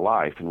on in my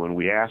life? And when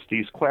we ask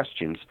these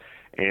questions,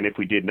 and if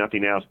we did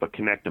nothing else but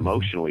connect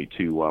emotionally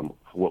to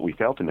what we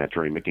felt in that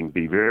dream, it can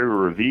be very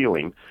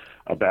revealing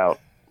about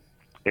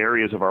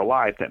areas of our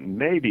life that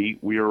maybe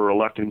we are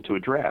reluctant to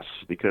address,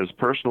 because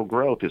personal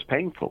growth is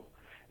painful.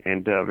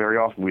 And very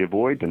often we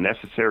avoid the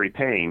necessary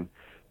pain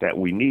that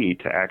we need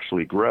to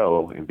actually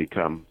grow and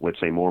become, let's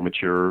say, more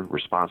mature,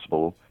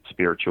 responsible,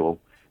 spiritual,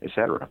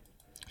 etc.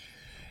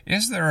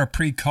 Is there a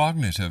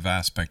precognitive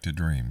aspect to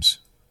dreams?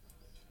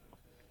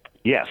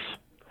 Yes,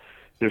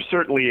 there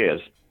certainly is.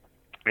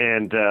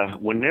 And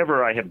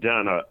whenever I have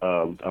done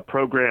a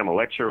program, a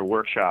lecture, a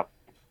workshop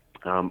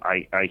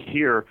I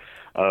hear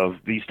of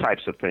these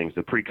types of things,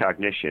 the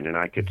precognition, and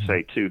I could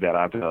say, too, that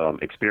I've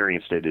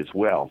experienced it as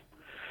well.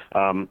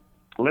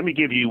 Let me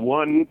give you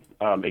one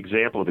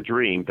example of a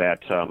dream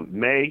that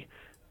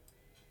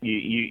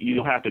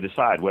you'll have to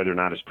decide whether or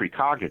not it's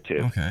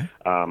precognitive. Okay.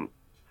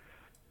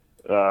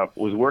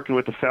 Was working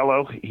with a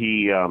fellow.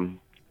 He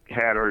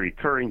had a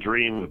recurring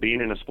dream of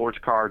being in a sports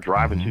car,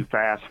 driving too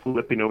fast,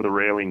 flipping over the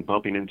railing,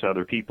 bumping into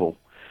other people.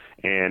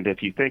 And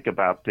if you think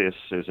about this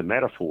as a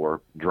metaphor,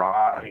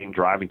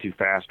 driving too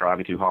fast,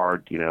 driving too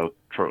hard,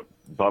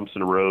 bumps in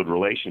the road,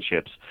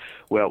 relationships.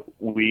 Well,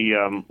 we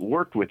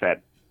worked with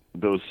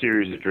those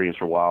series of dreams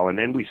for a while, and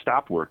then we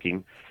stopped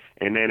working.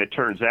 And then it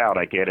turns out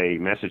I get a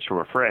message from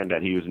a friend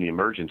that he was in the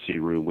emergency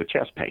room with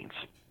chest pains.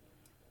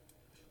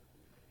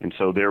 And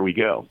so there we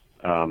go.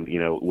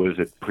 Was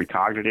it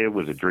precognitive?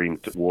 Was a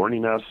dream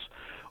warning us?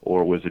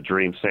 Or was a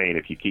dream saying,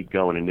 if you keep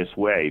going in this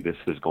way, this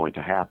is going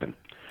to happen?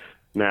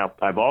 Now,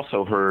 I've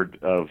also heard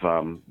of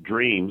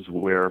dreams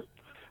where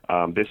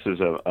this is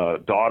a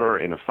daughter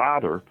and a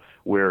father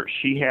where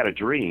she had a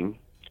dream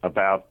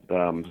about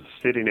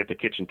sitting at the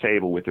kitchen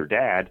table with her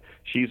dad.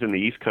 She's in the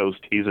East Coast,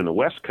 he's in the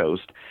West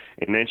Coast,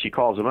 and then she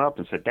calls him up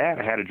and said, "Dad,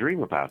 I had a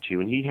dream about you."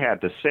 And he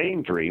had the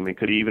same dream and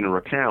could even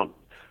recount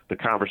the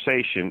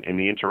conversation and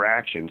the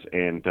interactions,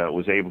 and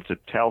was able to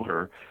tell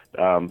her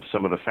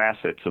some of the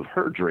facets of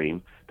her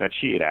dream that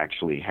she had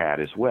actually had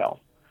as well.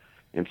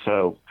 And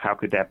so how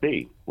could that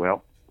be?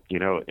 Well,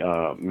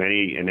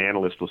 many an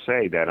analyst will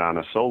say that on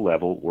a soul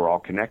level, we're all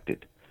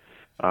connected.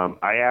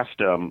 I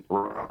asked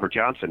Robert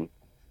Johnson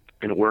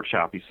in a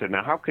workshop, he said,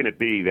 now how can it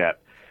be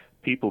that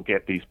people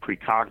get these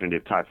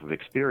precognitive type of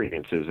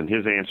experiences? And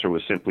his answer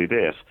was simply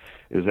this,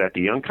 is that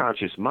the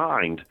unconscious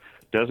mind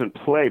doesn't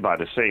play by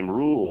the same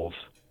rules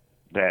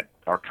that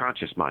our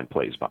conscious mind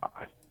plays by.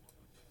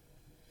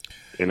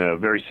 In a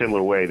very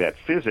similar way that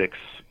physics,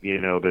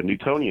 the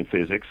Newtonian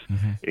physics,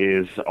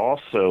 is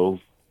also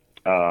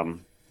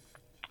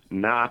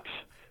not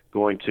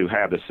going to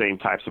have the same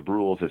types of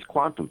rules as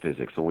quantum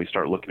physics when we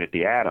start looking at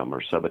the atom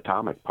or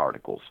subatomic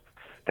particles,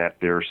 that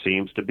there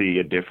seems to be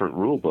a different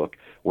rule book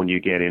when you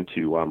get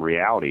into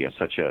reality at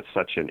such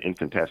an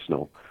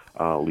infinitesimally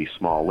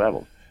small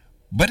level.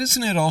 But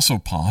isn't it also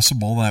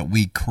possible that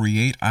we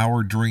create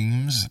our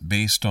dreams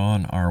based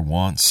on our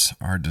wants,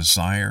 our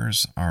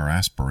desires, our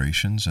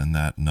aspirations, and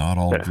that not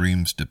all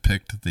dreams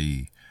depict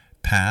the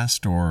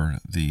past or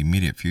the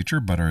immediate future,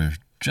 but are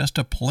just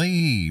a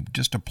play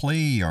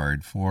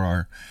yard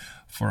for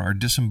our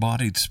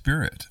disembodied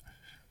spirit?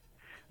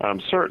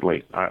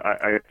 Certainly.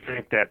 I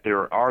think that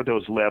there are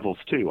those levels,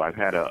 too. I've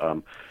had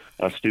a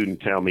student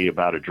tell me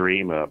about a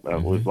dream. It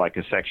was like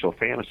a sexual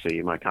fantasy,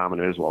 and my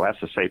comment is, well,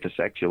 that's the safest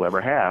sex you'll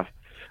ever have.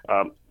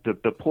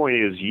 The point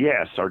is,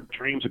 yes, our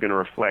dreams are going to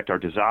reflect our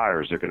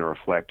desires. They're going to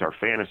reflect our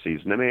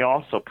fantasies, and they may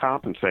also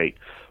compensate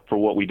for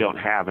what we don't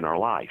have in our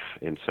life.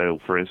 And so,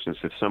 for instance,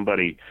 if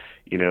somebody,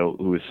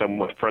 who is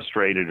somewhat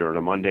frustrated or in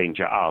a mundane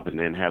job and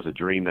then has a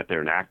dream that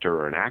they're an actor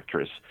or an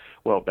actress,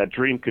 well, that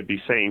dream could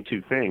be saying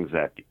two things,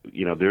 that,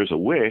 there's a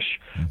wish,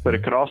 but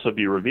it could also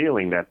be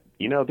revealing that,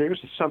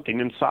 there's something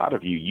inside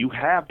of you. You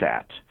have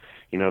that.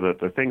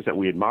 The things that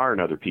we admire in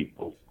other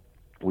people,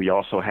 we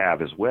also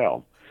have as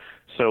well.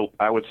 So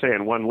I would say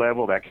on one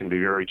level that can be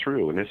very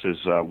true, and this is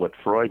what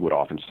Freud would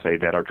often say,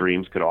 that our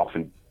dreams could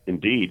often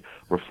indeed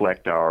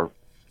reflect our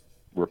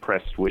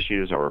repressed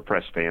wishes, our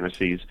repressed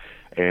fantasies,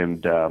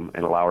 and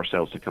allow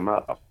ourselves to come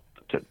up,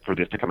 for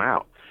this to come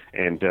out.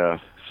 And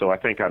so I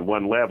think on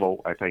one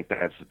level, I think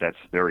that's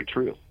very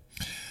true.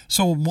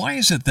 So why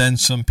is it then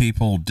some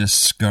people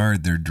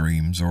discard their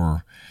dreams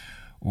or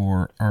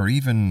are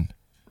even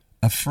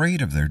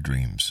afraid of their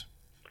dreams?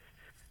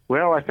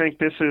 Well, I think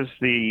this is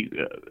the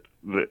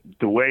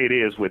way it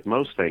is with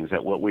most things,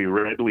 that what we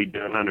readily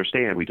don't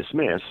understand, we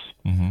dismiss,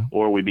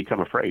 or we become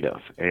afraid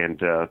of. And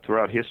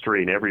throughout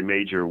history, in every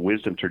major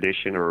wisdom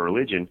tradition or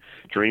religion,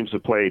 dreams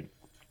have played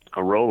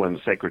a role in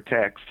the sacred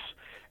texts.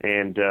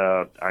 And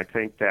I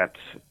think that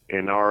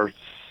in our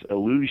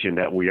illusion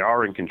that we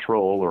are in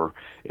control, or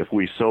if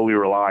we solely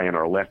rely on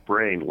our left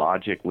brain,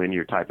 logic,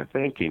 linear type of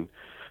thinking,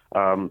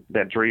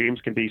 that dreams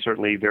can be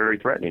certainly very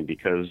threatening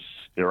because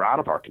they're out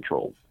of our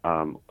control.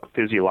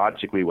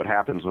 Physiologically, what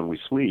happens when we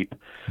sleep,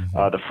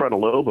 the frontal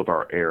lobe of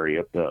our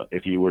area,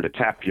 if you were to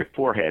tap your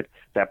forehead,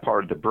 that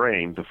part of the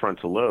brain, the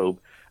frontal lobe,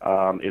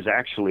 is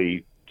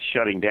actually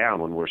shutting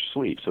down when we're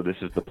asleep. So this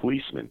is the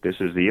policeman. This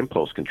is the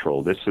impulse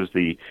control. This is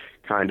the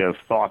kind of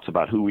thoughts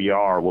about who we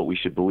are, what we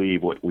should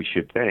believe, what we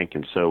should think.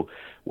 And so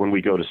when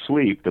we go to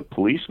sleep, the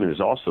policeman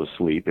is also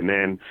asleep. And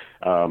then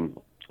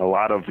a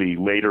lot of the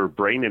later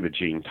brain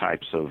imaging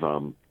types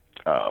of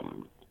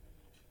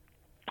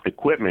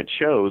equipment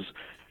shows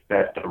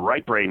that the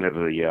right brain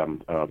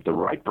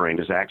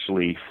is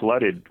actually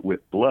flooded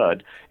with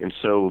blood, and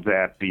so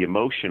that the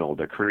emotional,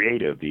 the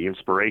creative, the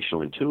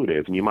inspirational,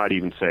 intuitive, and you might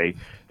even say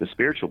the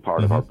spiritual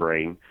part of our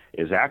brain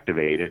is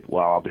activated,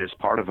 while this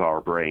part of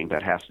our brain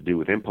that has to do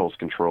with impulse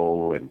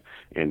control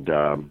and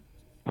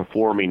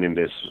performing in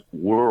this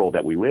world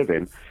that we live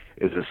in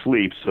is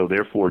asleep, so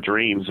therefore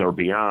dreams are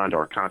beyond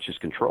our conscious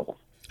control.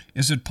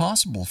 Is it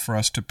possible for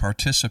us to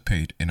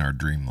participate in our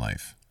dream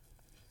life?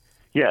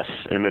 Yes,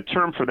 and the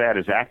term for that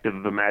is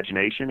active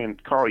imagination,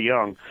 and Carl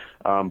Jung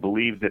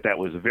believed that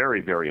was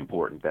very, very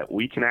important, that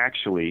we can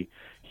actually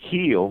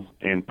heal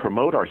and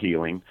promote our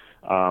healing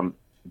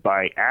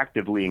by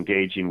actively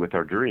engaging with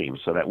our dreams,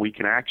 so that we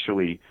can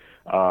actually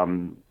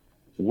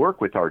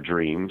work with our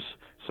dreams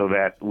so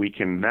that we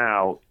can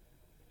now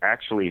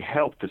actually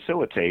help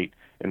facilitate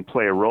and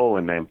play a role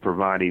in them,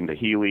 providing the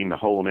healing, the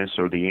wholeness,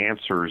 or the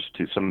answers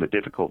to some of the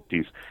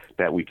difficulties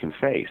that we can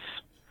face.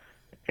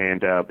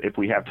 And if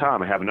we have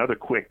time, I have another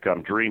quick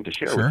dream to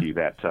share with you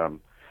that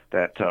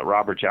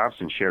Robert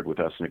Johnson shared with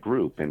us in a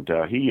group. And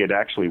he had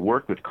actually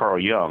worked with Carl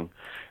Jung,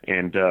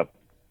 and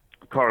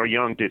Carl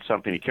Jung did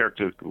something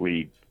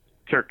he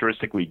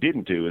characteristically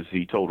didn't do, is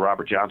he told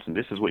Robert Johnson,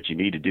 this is what you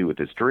need to do with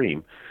this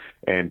dream.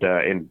 And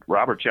in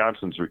Robert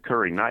Johnson's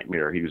recurring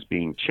nightmare, he was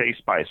being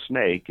chased by a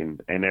snake,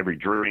 and every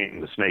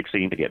dream the snake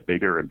seemed to get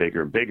bigger and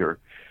bigger and bigger.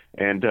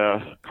 And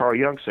Carl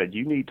Jung said,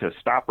 you need to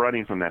stop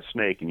running from that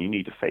snake, and you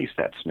need to face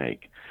that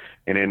snake.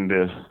 And in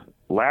the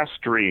last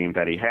dream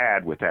that he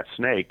had with that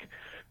snake,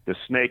 the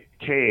snake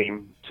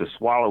came to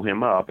swallow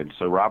him up. And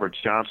so Robert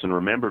Johnson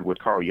remembered what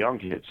Carl Jung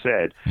had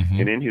said,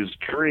 and in his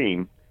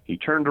dream, he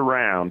turned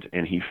around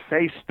and he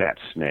faced that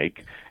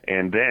snake,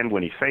 and then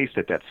when he faced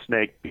it, that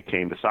snake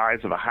became the size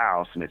of a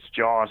house, and its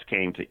jaws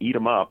came to eat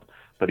him up,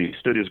 but he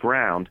stood his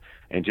ground,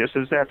 and just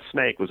as that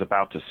snake was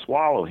about to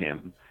swallow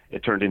him,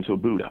 it turned into a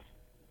Buddha.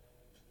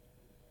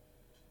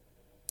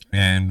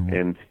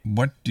 And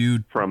what do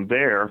you from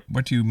there?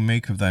 What do you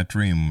make of that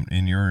dream?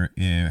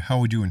 How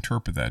would you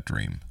interpret that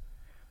dream?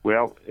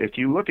 Well, if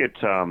you look at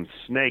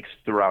snakes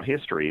throughout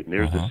history,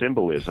 there's the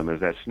symbolism is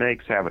that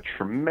snakes have a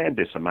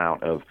tremendous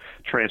amount of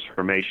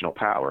transformational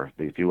power.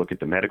 If you look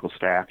at the medical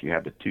staff, you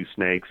have the two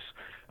snakes,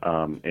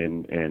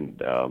 and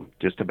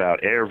just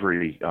about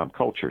every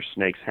culture,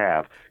 snakes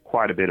have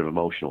quite a bit of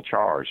emotional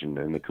charge, and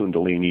the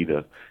Kundalini,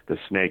 the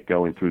snake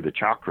going through the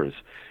chakras.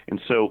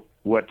 And so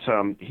what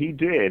he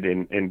did,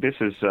 and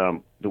this is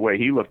the way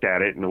he looked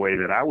at it and the way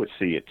that I would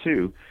see it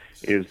too,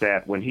 is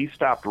that when he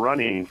stopped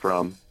running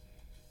from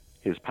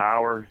his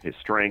power, his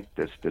strength,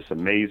 this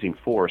amazing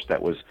force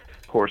that was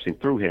coursing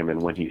through him,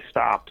 and when he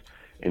stopped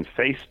and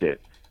faced it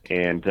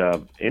and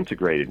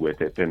integrated with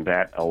it, then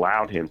that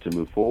allowed him to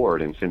move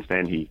forward. And since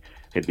then, he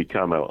had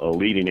become a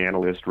leading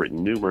analyst,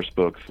 written numerous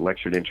books,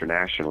 lectured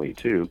internationally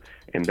too,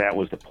 and that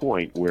was the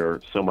point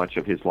where so much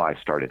of his life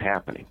started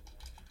happening.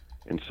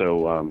 And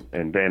so,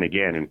 and then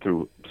again, and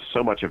through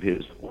so much of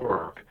his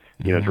work,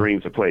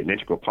 dreams have played an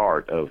integral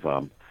part of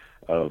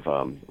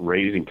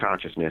raising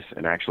consciousness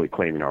and actually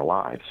claiming our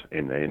lives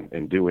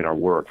and doing our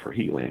work for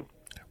healing.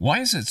 Why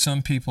is it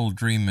some people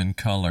dream in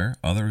color,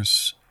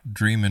 others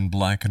dream in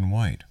black and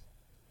white?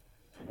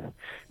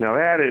 Now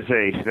that is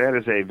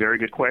a very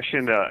good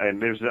question,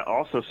 and there's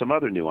also some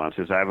other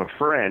nuances. I have a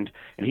friend,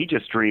 and he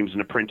just dreams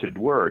in a printed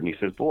word, and he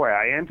says, "Boy,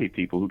 I envy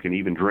people who can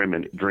even dream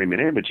in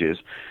images."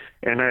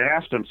 And I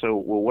asked him, "So,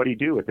 well, what do you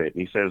do with it?"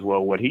 And he says,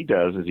 "Well, what he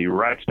does is he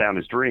writes down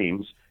his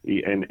dreams,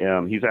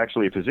 and he's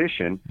actually a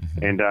physician,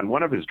 and on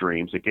one of his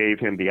dreams, it gave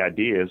him the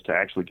ideas to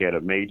actually get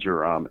a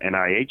major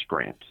NIH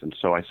grant." And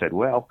so I said,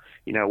 "Well,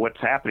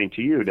 what's happening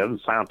to you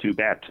doesn't sound too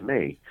bad to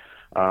me."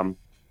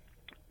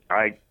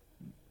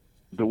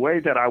 The way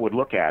that I would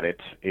look at it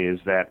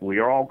is that we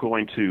are all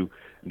going to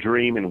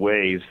dream in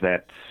ways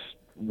that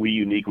we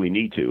uniquely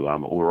need to.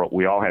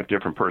 We all have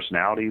different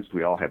personalities.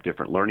 We all have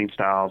different learning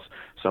styles.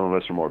 Some of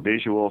us are more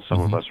visual.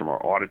 Some of us are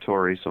more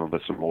auditory. Some of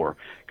us are more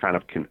kind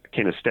of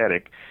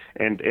kinesthetic.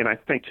 And I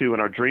think, too, in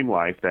our dream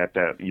life that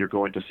you're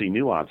going to see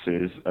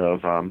nuances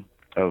of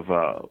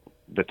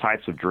the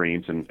types of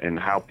dreams and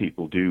how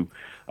people do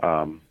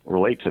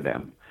relate to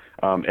them.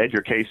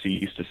 Edgar Cayce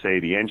used to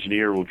say the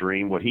engineer will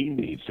dream what he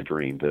needs to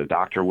dream, the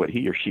doctor what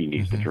he or she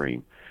needs to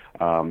dream.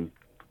 And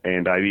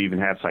I've even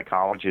had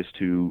psychologists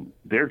who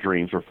their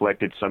dreams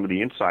reflected some of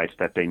the insights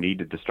that they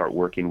needed to start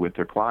working with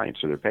their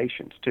clients or their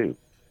patients, too.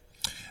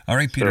 All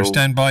right, Peter,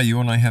 stand by. You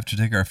and I have to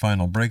take our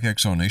final break.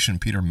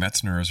 Exonation. Peter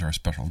Metzner is our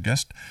special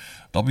guest.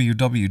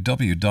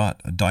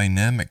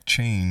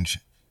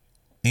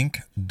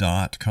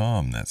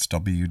 www.dynamicchangeinc.com. That's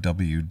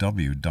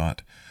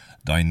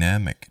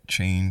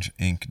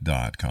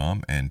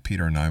www.dynamicchangeinc.com. And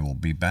Peter and I will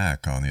be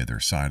back on the other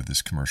side of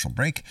this commercial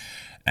break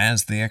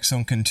as the X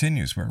Zone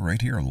continues. We're right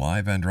here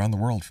live and around the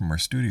world from our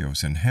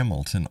studios in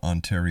Hamilton,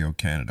 Ontario,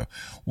 Canada.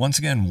 Once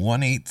again,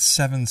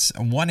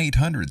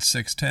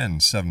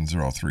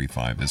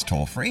 1-800-610-7035 is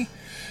toll free.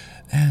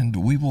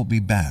 And we will be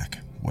back.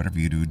 Whatever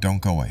you do,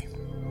 don't go away.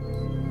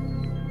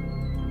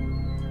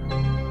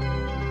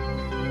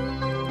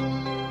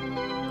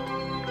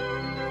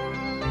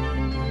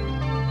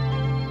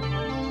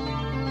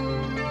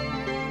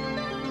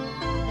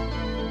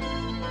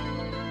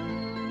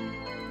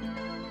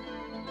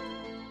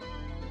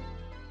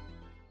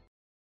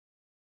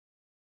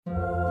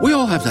 We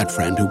all have that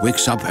friend who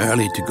wakes up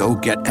early to go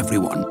get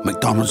everyone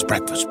McDonald's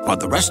breakfast, while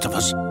the rest of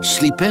us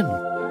sleep in.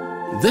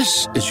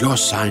 This is your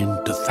sign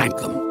to thank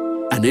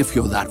them. And if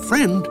you're that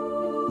friend,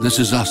 this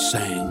is us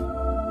saying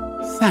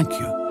thank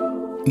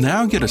you.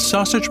 Now get a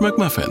sausage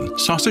McMuffin,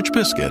 sausage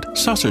biscuit,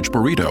 sausage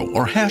burrito,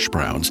 or hash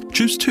browns.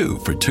 Choose 2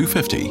 for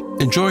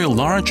 $2.50. Enjoy a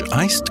large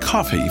iced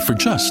coffee for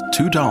just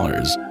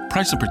 $2.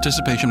 Price and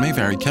participation may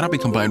vary. Cannot be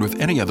combined with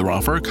any other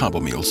offer or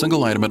combo meal.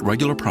 Single item at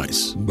regular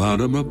price.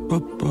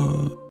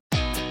 Ba-da-ba-ba-ba.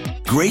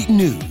 Great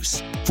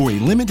news! For a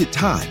limited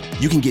time,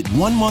 you can get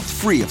 1 month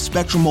free of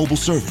Spectrum Mobile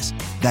service.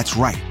 That's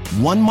right,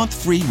 1 month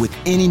free with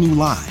any new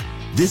line.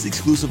 This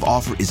exclusive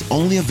offer is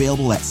only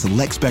available at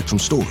select Spectrum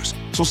stores,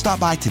 so stop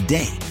by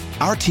today.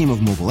 Our team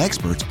of mobile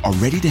experts are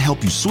ready to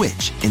help you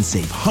switch and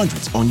save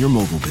hundreds on your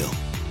mobile bill.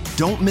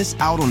 Don't miss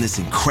out on this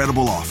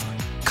incredible offer.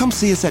 Come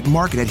see us at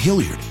Market at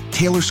Hilliard,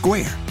 Taylor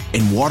Square,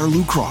 and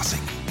Waterloo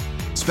Crossing.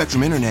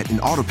 Spectrum Internet and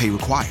autopay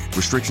required.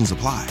 Restrictions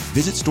apply.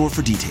 Visit store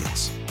for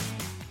details.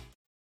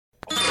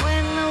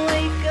 When I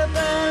wake up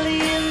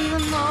early in the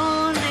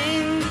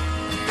morning,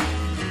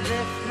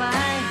 lift my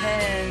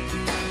head,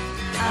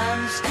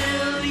 I'm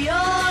still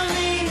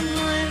yawning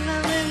when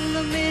I'm in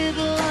the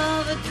middle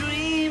of a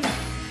dream.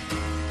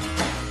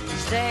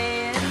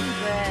 Stay in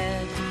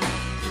bed,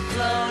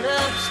 float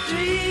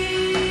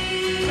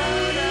upstream,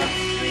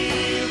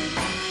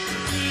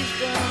 please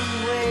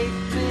don't wake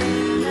me,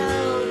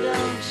 no,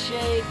 don't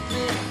shake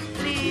me,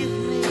 leave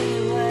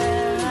me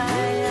where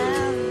I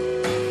am,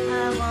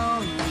 I'm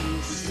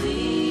only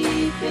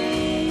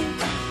sleeping.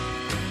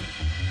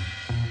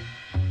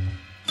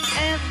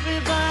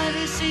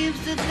 Everybody seems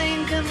to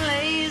think I'm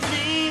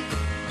lazy,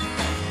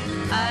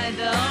 I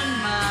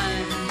don't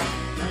mind,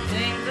 I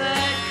think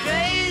they're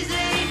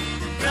crazy,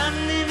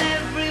 running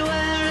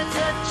everywhere at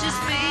such a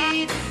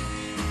speed,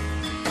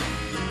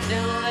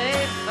 till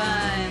they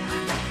find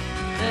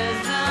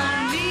there's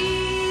no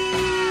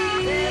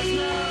need, there's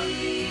no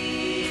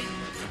need.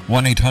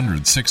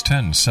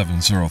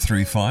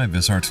 1-800-610-7035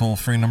 is our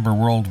toll-free number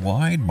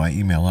worldwide. My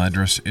email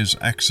address is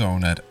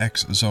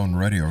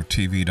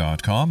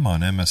xzone@xzoneradiotv.com.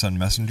 On MSN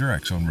Messenger,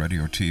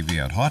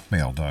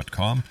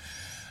 xzoneradiotv@hotmail.com.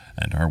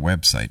 And our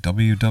website,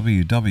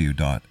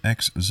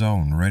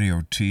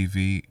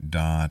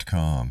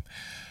 www.xzoneradiotv.com.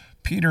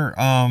 Peter,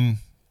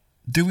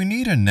 do we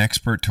need an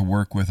expert to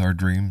work with our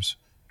dreams?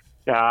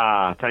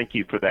 Thank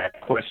you for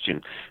that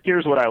question.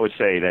 Here's what I would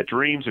say, that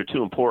dreams are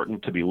too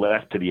important to be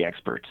left to the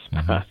experts.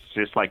 It's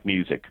just like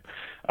music.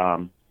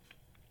 I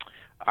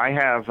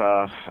have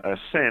a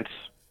sense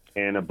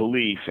and a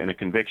belief and a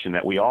conviction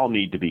that we all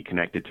need to be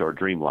connected to our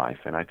dream life.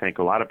 And I think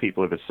a lot of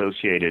people have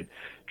associated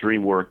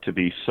dream work to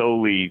be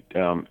solely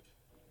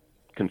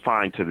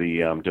confined to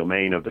the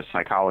domain of the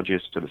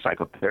psychologist or the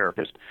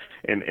psychotherapist,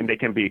 and they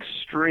can be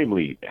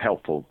extremely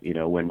helpful,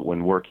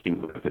 when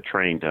working with a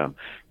trained,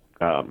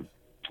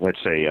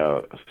 let's say,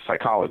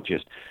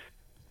 psychologist.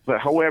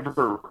 But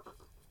however,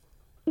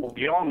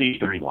 we all need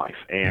dream life,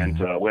 and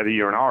whether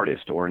you're an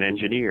artist or an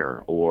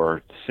engineer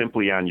or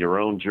simply on your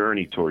own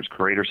journey towards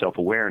greater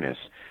self-awareness,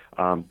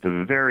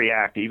 the very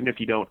act, even if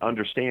you don't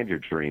understand your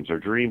dreams, our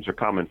dreams are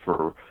coming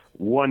for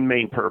one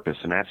main purpose,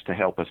 and that's to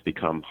help us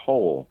become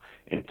whole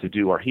and to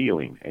do our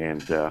healing.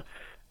 And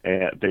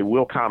they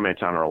will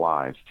comment on our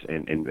lives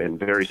in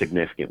very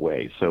significant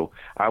ways. So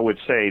I would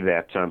say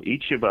that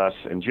each of us,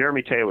 and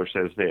Jeremy Taylor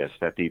says this,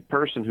 that the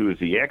person who is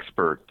the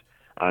expert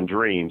on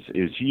dreams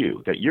is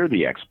you, that you're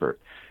the expert,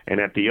 and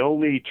that the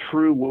only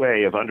true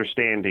way of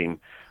understanding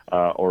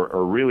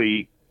or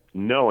really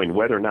knowing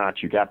whether or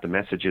not you got the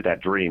message of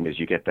that dream is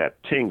you get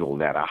that tingle,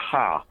 that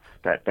aha,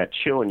 that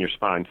chill in your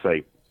spine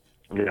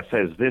that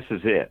says this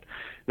is it.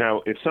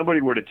 Now, if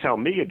somebody were to tell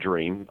me a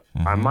dream,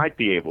 I might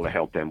be able to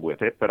help them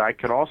with it, but I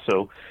could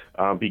also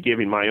be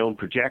giving my own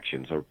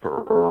projections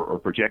or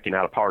projecting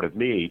out a part of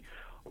me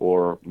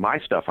or my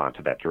stuff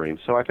onto that dream.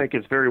 So I think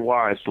it's very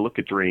wise to look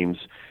at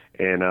dreams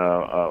in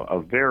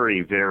a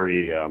very,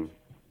 very,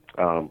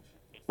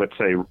 let's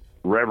say,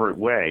 reverent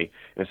way,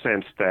 in a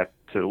sense that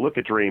to look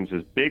at dreams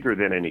is bigger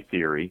than any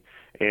theory,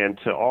 and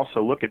to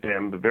also look at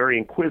them very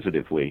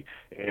inquisitively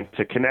and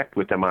to connect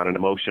with them on an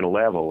emotional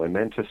level, and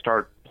then to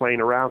start playing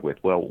around with,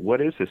 well,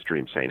 what is this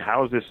dream saying?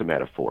 How is this a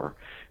metaphor?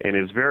 And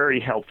it's very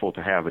helpful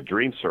to have a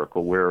dream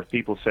circle where if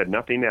people said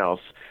nothing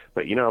else,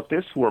 but, if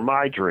this were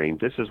my dream,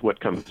 this is what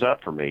comes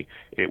up for me,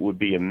 it would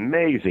be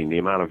amazing the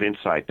amount of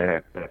insight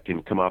that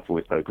can come up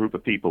with a group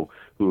of people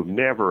who have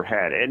never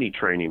had any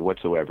training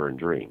whatsoever in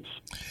dreams.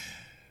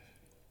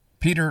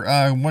 Peter,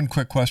 one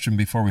quick question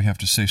before we have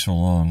to say so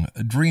long.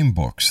 Dream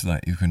books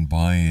that you can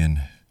buy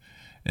in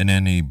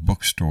any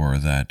bookstore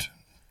that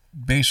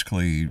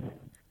basically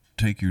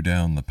take you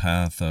down the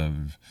path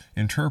of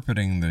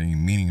interpreting the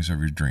meanings of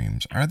your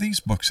dreams. Are these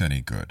books any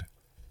good?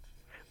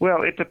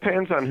 Well, it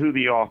depends on who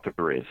the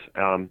author is.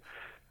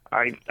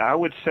 I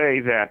would say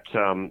that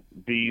some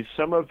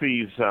of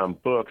these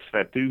books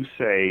that do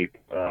say,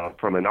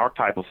 from an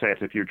archetypal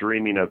sense, if you're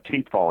dreaming of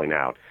teeth falling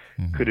out,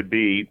 could it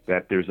be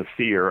that there's a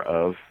fear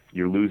of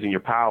you're losing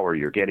your power,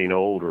 you're getting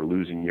old, or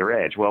losing your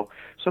edge? Well,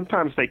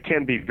 sometimes they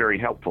can be very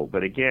helpful,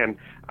 but again,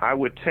 I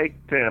would take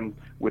them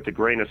with a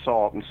grain of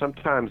salt, and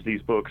sometimes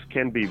these books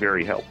can be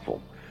very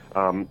helpful.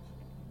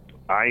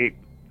 I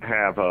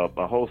have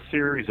a whole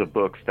series of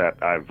books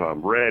that I've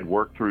read,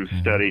 worked through,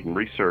 studied, and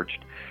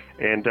researched,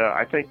 and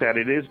I think that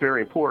it is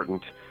very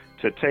important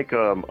to take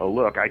a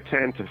look. I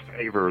tend to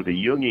favor the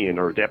Jungian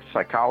or depth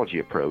psychology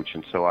approach,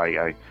 and so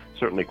I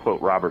certainly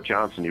quote Robert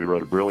Johnson. He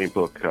wrote a brilliant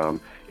book,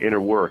 Inner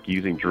Work,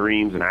 Using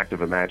Dreams and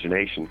Active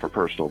Imagination for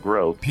Personal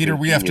Growth. Peter,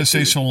 we have to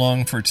say so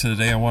long for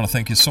today. I want to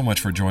thank you so much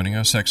for joining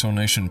us. X-Zone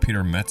Nation,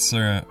 Peter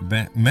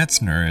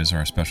METZNER is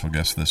our special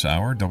guest this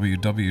hour.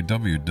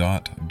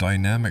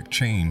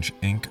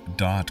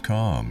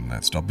 www.dynamicchangeinc.com.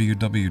 That's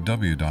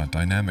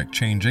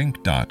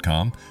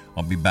www.dynamicchangeinc.com.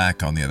 I'll be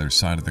back on the other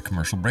side of the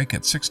commercial break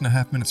at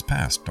 6.5 minutes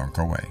past. Don't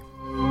go away.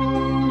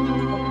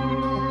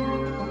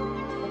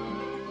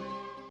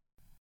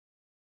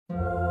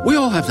 We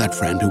all have that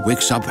friend who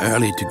wakes up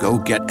early to go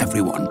get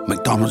everyone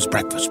McDonald's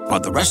breakfast, while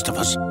the rest of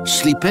us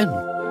sleep in.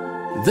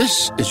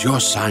 This is your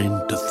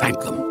sign to thank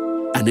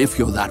them. And if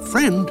you're that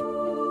friend,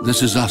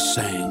 this is us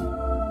saying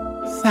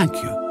thank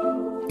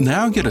you.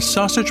 Now get a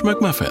sausage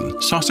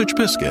McMuffin, sausage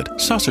biscuit,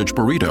 sausage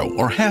burrito,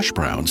 or hash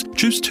browns.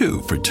 Choose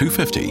 2 for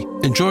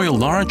 $2.50. Enjoy a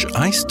large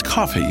iced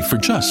coffee for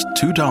just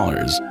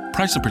 $2.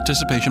 Price and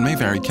participation may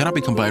vary. Cannot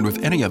be combined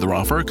with any other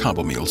offer or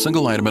combo meal.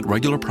 Single item at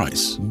regular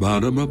price.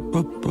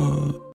 Ba-da-ba-ba-ba.